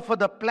 So for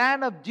the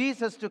plan of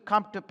Jesus to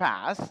come to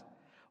pass,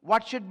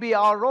 what should be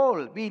our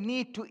role? We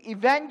need to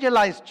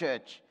evangelize,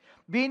 church.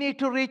 We need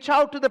to reach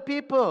out to the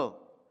people.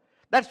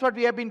 That's what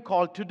we have been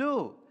called to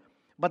do.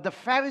 But the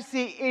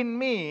Pharisee in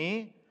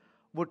me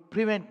would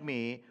prevent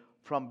me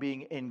from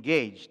being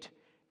engaged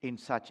in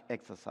such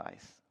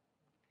exercise.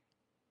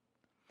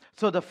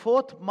 So the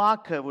fourth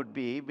marker would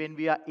be when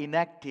we are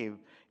inactive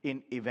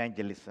in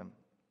evangelism.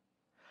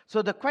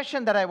 So the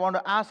question that I want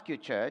to ask you,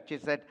 church,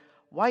 is that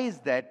why is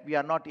that we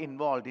are not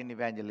involved in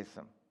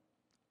evangelism?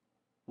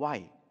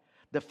 Why?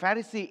 The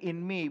Pharisee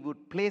in me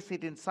would place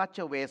it in such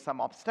a way,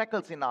 some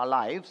obstacles in our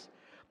lives,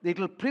 that it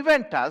will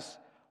prevent us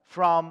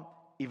from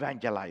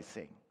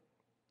evangelizing.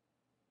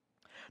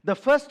 The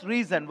first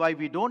reason why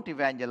we don't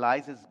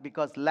evangelize is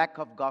because lack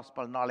of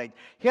gospel knowledge.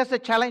 Here's a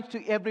challenge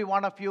to every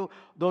one of you,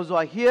 those who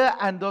are here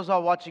and those who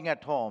are watching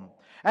at home,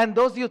 and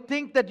those you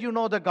think that you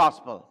know the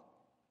gospel.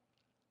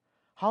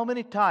 How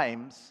many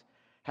times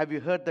have you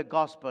heard the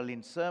gospel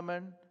in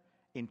sermon,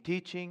 in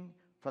teaching,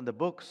 from the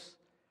books,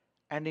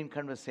 and in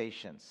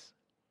conversations?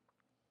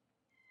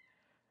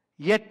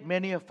 Yet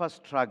many of us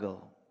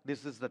struggle,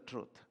 this is the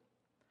truth,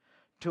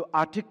 to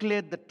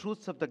articulate the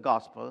truths of the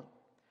gospel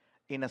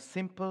in a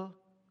simple,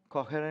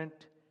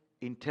 coherent,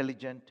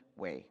 intelligent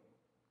way.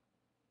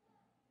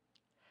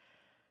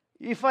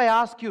 If I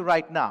ask you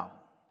right now,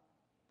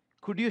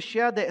 could you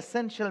share the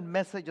essential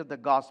message of the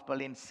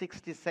gospel in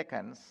 60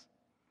 seconds?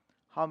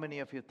 How many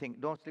of you think,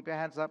 don't slip your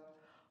hands up,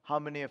 how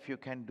many of you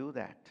can do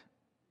that?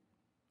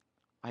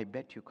 I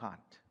bet you can't.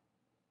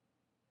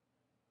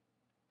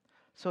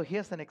 So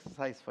here's an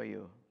exercise for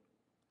you.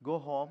 Go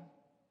home,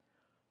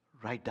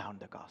 write down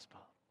the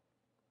gospel.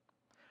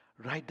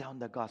 write down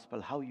the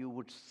gospel, how you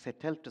would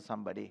tell to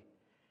somebody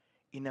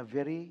in a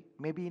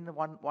maybe in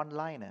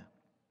one-liner,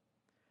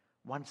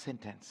 one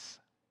sentence.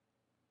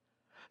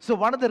 So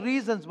one of the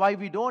reasons why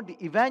we don't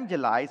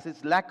evangelize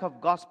is lack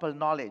of gospel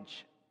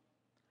knowledge.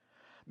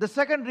 The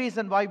second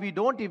reason why we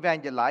don't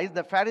evangelize,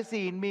 the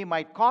Pharisee in me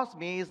might cause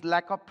me, is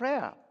lack of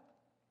prayer.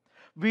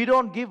 We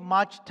don't give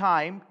much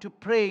time to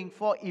praying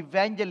for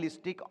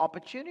evangelistic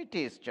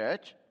opportunities,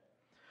 church,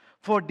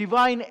 for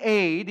divine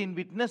aid in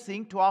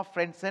witnessing to our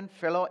friends and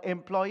fellow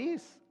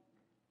employees.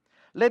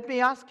 Let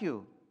me ask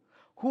you,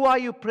 who are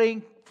you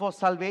praying for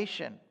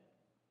salvation?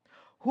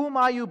 Whom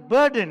are you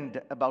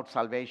burdened about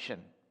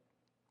salvation?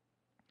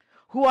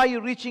 Who are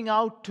you reaching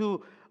out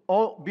to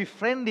or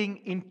befriending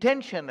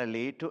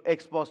intentionally to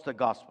expose the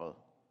gospel?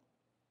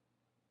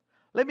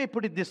 Let me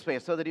put it this way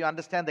so that you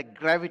understand the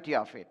gravity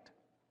of it.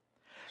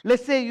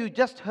 Let's say you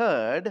just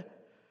heard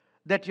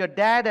that your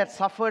dad had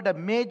suffered a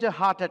major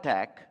heart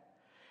attack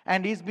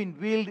and he's been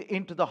wheeled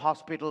into the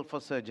hospital for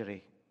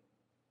surgery.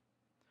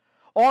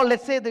 Or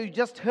let's say that you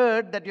just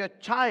heard that your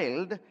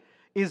child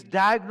is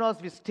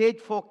diagnosed with stage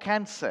 4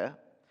 cancer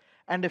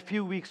and a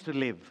few weeks to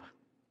live.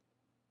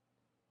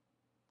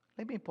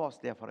 Let me pause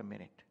there for a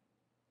minute.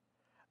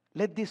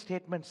 Let this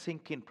statement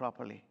sink in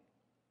properly.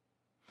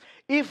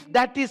 If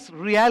that is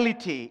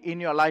reality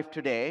in your life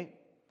today,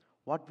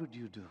 what would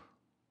you do?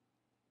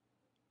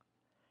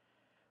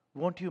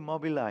 Won't you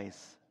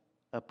mobilize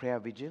a prayer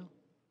vigil?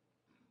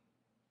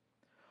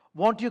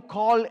 Won't you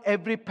call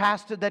every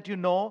pastor that you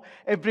know,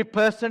 every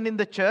person in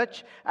the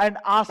church, and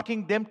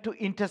asking them to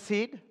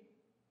intercede?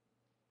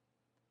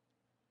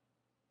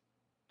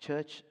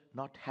 Church,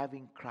 not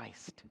having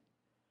Christ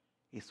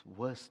is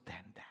worse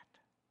than that.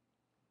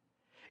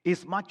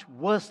 Is much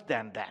worse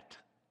than that.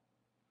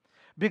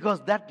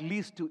 Because that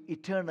leads to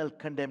eternal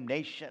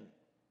condemnation.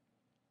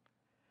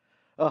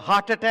 A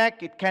heart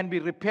attack, it can be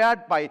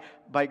repaired by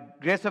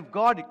grace of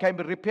God. It can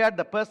be repaired.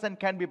 The person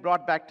can be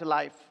brought back to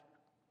life.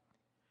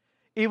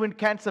 Even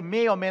cancer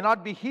may or may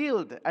not be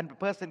healed, and the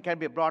person can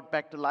be brought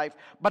back to life.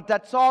 But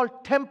that's all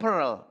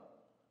temporal.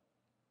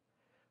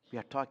 We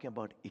are talking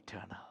about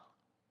eternal.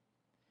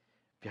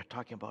 We are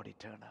talking about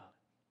eternal.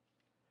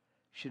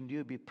 Shouldn't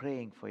you be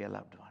praying for your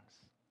loved ones?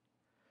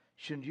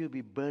 Shouldn't you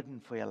be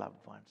burdened for your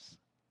loved ones?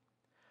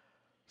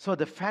 So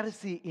the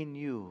Pharisee in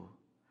you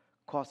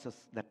causes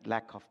that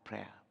lack of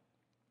prayer.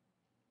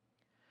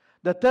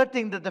 The third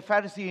thing that the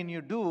Pharisee in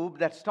you do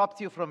that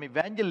stops you from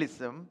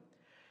evangelism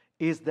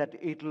is that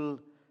it will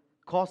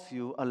cause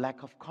you a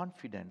lack of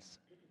confidence,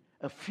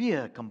 a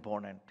fear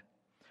component.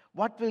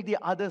 What will the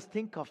others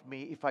think of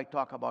me if I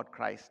talk about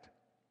Christ?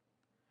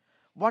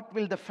 What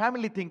will the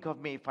family think of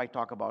me if I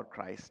talk about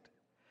Christ?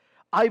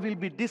 I will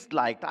be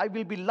disliked. I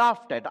will be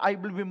laughed at. I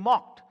will be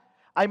mocked.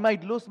 I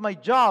might lose my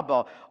job.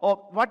 Or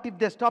what if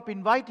they stop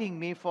inviting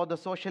me for the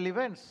social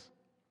events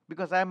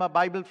because I am a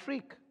Bible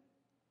freak?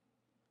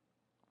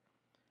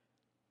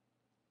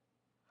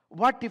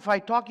 What if I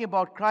talking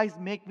about Christ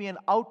make me an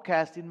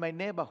outcast in my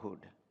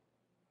neighborhood?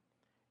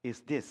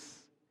 Is this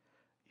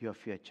your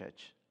fear,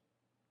 church?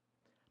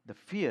 The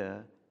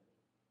fear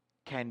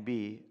can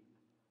be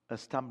a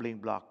stumbling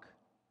block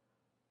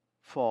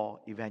for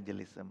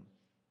evangelism.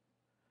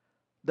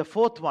 The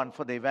fourth one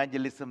for the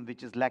evangelism,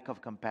 which is lack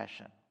of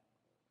compassion.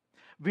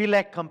 We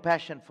lack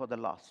compassion for the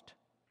lost.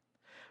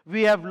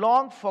 We have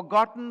long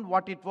forgotten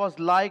what it was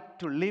like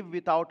to live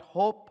without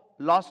hope,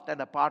 lost and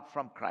apart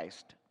from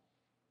Christ.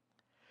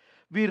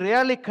 We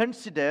rarely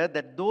consider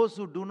that those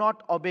who do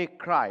not obey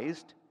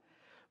Christ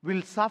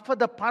will suffer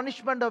the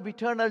punishment of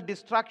eternal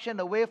destruction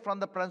away from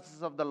the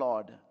presence of the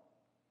Lord.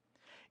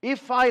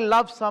 If I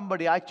love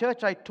somebody,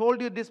 church, I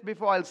told you this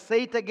before, I'll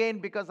say it again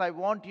because I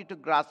want you to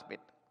grasp it.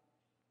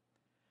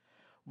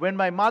 When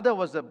my mother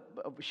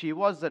she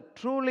was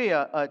truly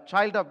a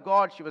child of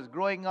God, she was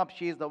growing up,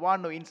 she is the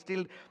one who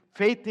instilled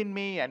faith in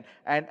me and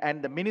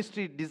the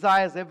ministry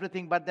desires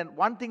everything. But then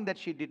one thing that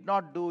she did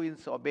not do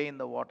is obey in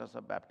the waters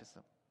of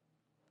baptism.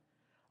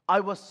 I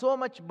was so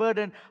much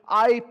burdened.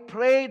 I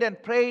prayed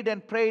and prayed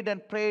and prayed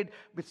and prayed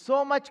with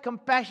so much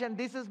compassion.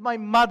 This is my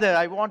mother.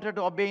 I want her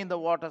to obey in the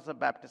waters of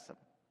baptism.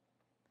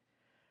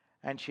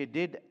 And she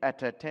did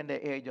at a tender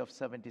age of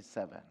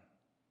 77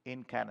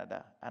 in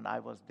Canada, and I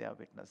was there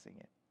witnessing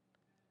it.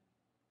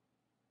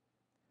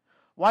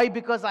 Why?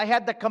 Because I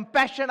had the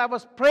compassion. I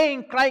was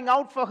praying, crying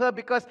out for her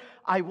because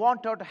I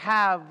want her to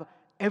have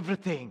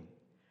everything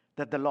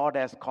that the Lord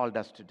has called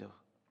us to do.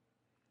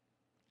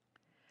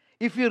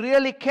 If you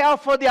really care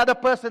for the other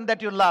person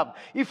that you love,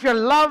 if your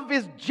love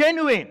is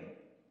genuine,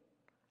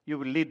 you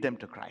will lead them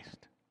to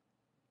Christ.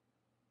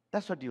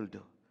 That's what you'll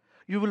do.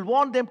 You will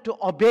want them to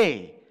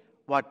obey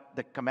what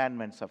the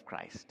commandments of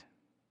Christ.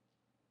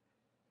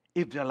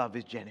 If your love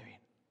is genuine.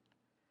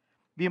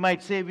 We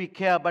might say we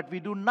care, but we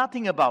do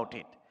nothing about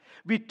it.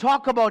 We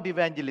talk about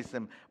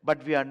evangelism,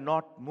 but we are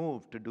not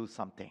moved to do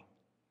something.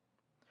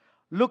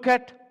 Look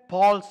at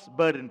Paul's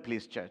burden,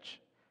 please, church.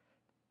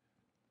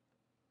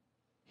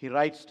 He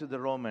writes to the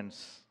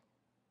Romans,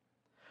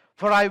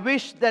 "For I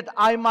wish that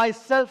I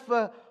myself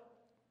were..."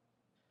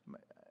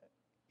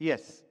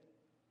 Yes.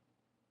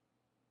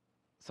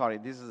 Sorry,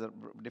 this is a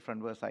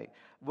different verse. I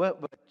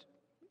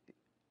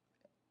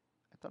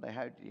thought I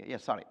had. Yeah,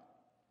 sorry.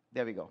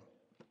 There we go.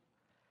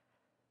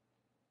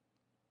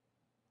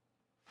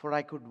 For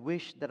I could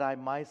wish that I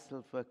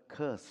myself were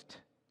cursed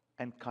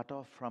and cut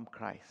off from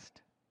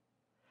Christ.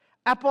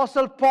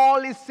 Apostle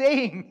Paul is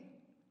saying,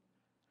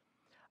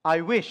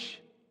 I wish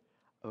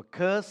I were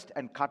cursed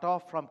and cut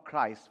off from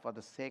Christ for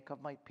the sake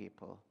of my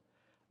people,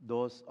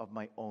 those of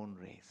my own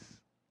race.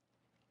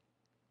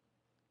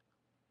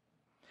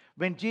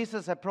 When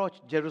Jesus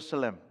approached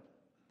Jerusalem,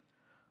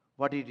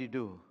 what did he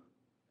do?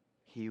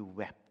 He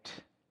wept.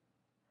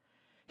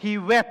 He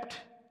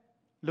wept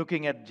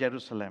looking at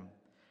Jerusalem.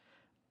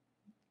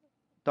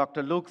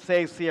 Dr. Luke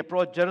says he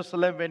approached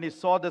Jerusalem. When he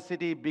saw the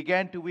city, he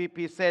began to weep.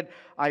 He said,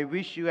 I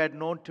wish you had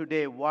known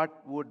today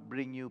what would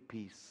bring you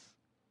peace.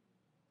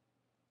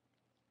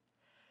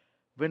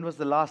 When was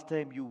the last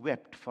time you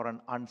wept for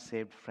an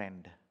unsaved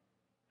friend?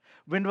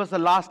 When was the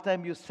last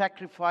time you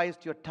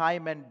sacrificed your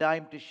time and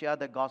dime to share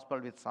the gospel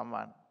with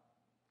someone?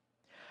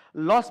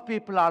 Lost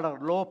people are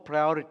a low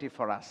priority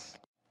for us.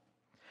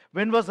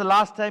 When was the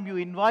last time you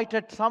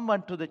invited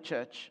someone to the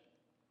church,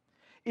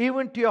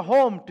 even to your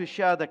home, to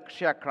share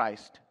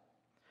Christ?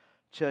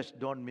 Church,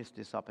 don't miss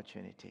this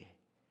opportunity,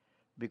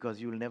 because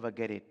you'll never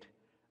get it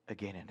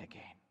again and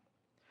again.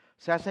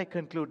 So as I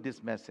conclude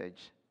this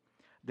message,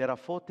 there are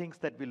 4 things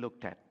that we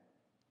looked at,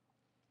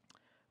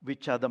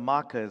 which are the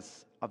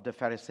markers of the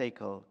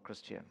Pharisaical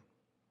Christian.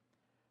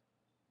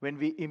 When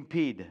we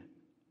impede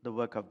the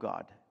work of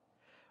God,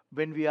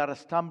 when we are a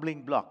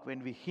stumbling block,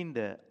 when we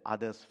hinder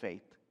others'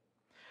 faith,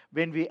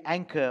 when we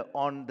anchor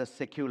on the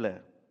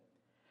secular,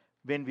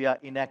 when we are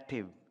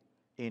inactive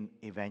in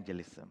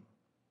evangelism.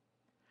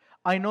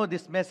 I know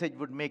this message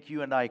would make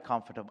you and I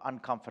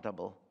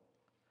uncomfortable.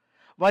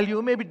 While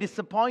you may be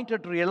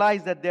disappointed to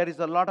realize that there is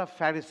a lot of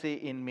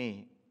Pharisee in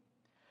me,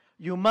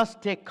 you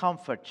must take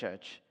comfort,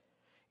 church,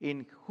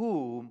 in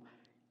whom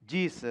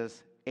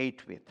Jesus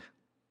ate with.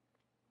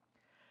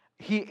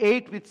 He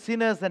ate with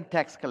sinners and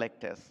tax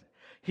collectors.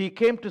 He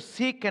came to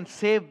seek and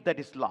save that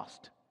is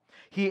lost.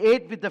 He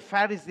ate with the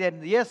Pharisees,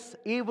 and yes,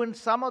 even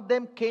some of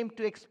them came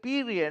to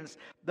experience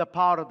the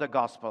power of the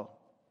gospel.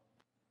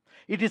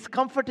 It is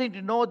comforting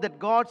to know that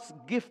God's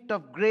gift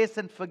of grace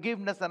and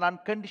forgiveness and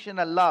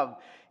unconditional love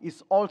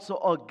is also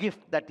a gift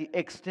that He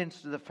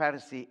extends to the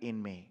Pharisee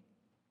in me.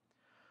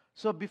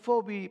 So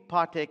before we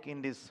partake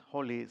in this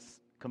Holy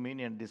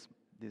Communion this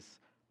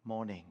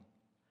morning,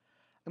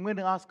 I'm going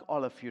to ask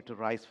all of you to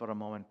rise for a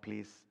moment,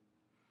 please,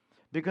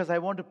 because I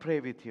want to pray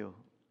with you.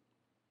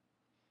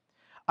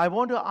 I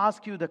want to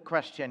ask you the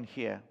question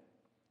here.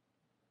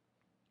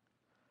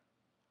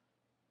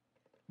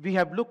 We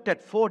have looked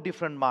at 4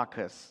 different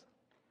markers.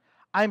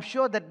 I'm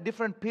sure that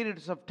different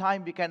periods of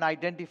time we can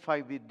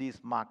identify with these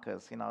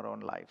markers in our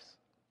own lives.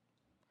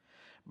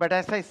 But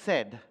as I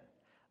said,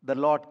 the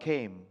Lord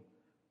came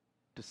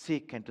to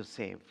seek and to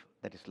save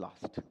that is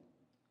lost.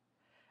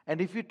 And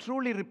if you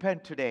truly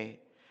repent today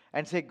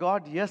and say,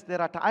 God, yes,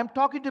 there are times. I'm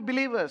talking to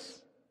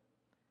believers.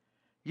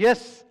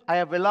 Yes, I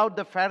have allowed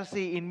the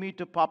Pharisee in me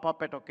to pop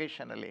up at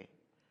occasionally.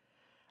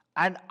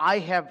 And I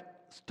have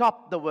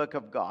stopped the work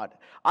of God.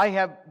 I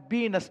have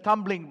been a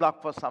stumbling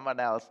block for someone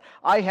else.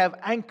 I have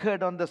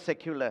anchored on the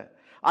secular.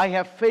 I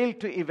have failed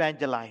to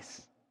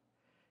evangelize.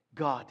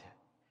 God,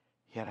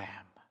 here I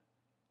am.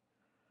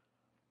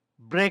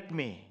 Break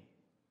me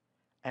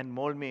and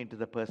mold me into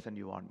the person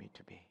you want me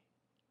to be.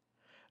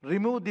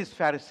 Remove this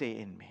Pharisee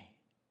in me.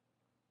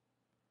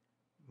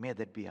 May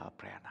that be our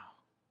prayer now.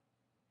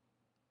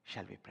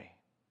 Shall we pray?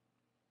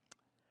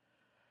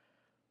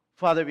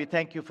 Father, we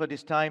thank you for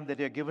this time that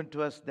you have given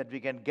to us, that we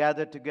can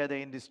gather together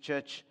in this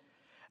church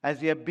as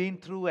we have been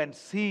through and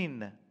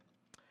seen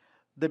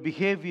the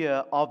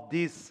behavior of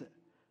these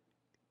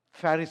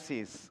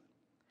Pharisees.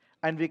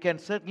 And we can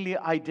certainly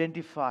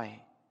identify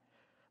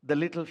the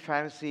little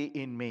Pharisee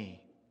in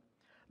me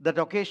that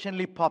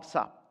occasionally pops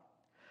up.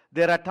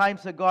 There are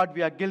times, oh God,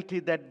 we are guilty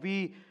that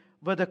we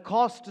were the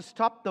cause to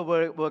stop the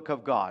work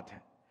of God.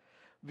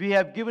 We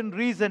have given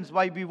reasons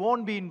why we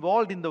won't be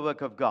involved in the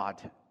work of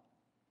God.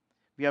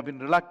 We have been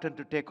reluctant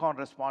to take on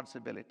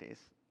responsibilities.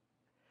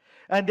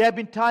 And there have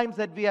been times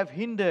that we have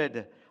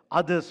hindered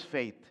others'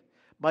 faith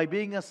by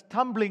being a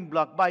stumbling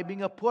block, by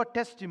being a poor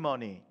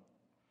testimony.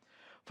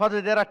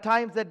 Father, there are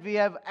times that we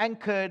have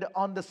anchored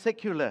on the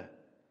secular,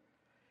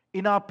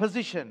 in our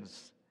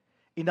positions,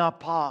 in our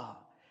power,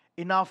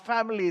 in our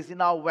families,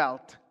 in our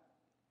wealth.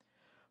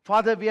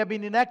 Father, we have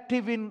been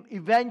inactive in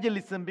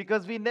evangelism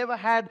because we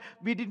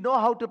didn't know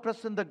how to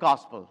present the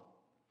gospel.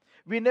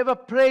 We never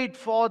prayed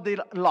for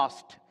the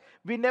lost.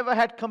 We never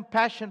had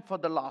compassion for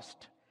the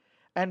lost.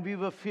 And we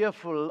were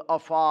fearful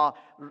of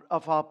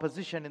our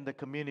position in the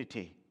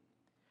community.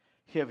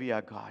 Here we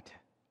are, God.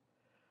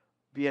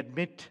 We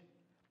admit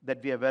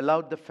that we have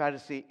allowed the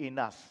Pharisee in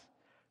us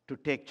to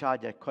take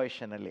charge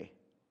occasionally.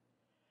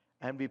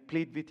 And we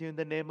plead with you in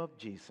the name of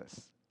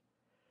Jesus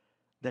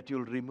that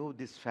you'll remove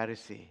this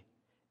Pharisee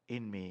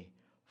in me,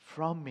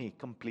 from me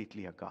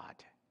completely, O God.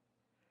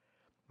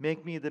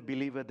 Make me the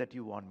believer that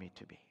you want me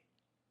to be.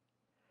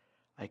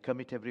 I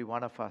commit every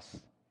one of us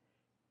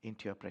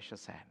into your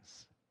precious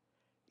hands.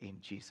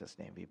 In Jesus'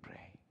 name we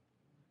pray.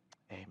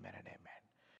 Amen and amen.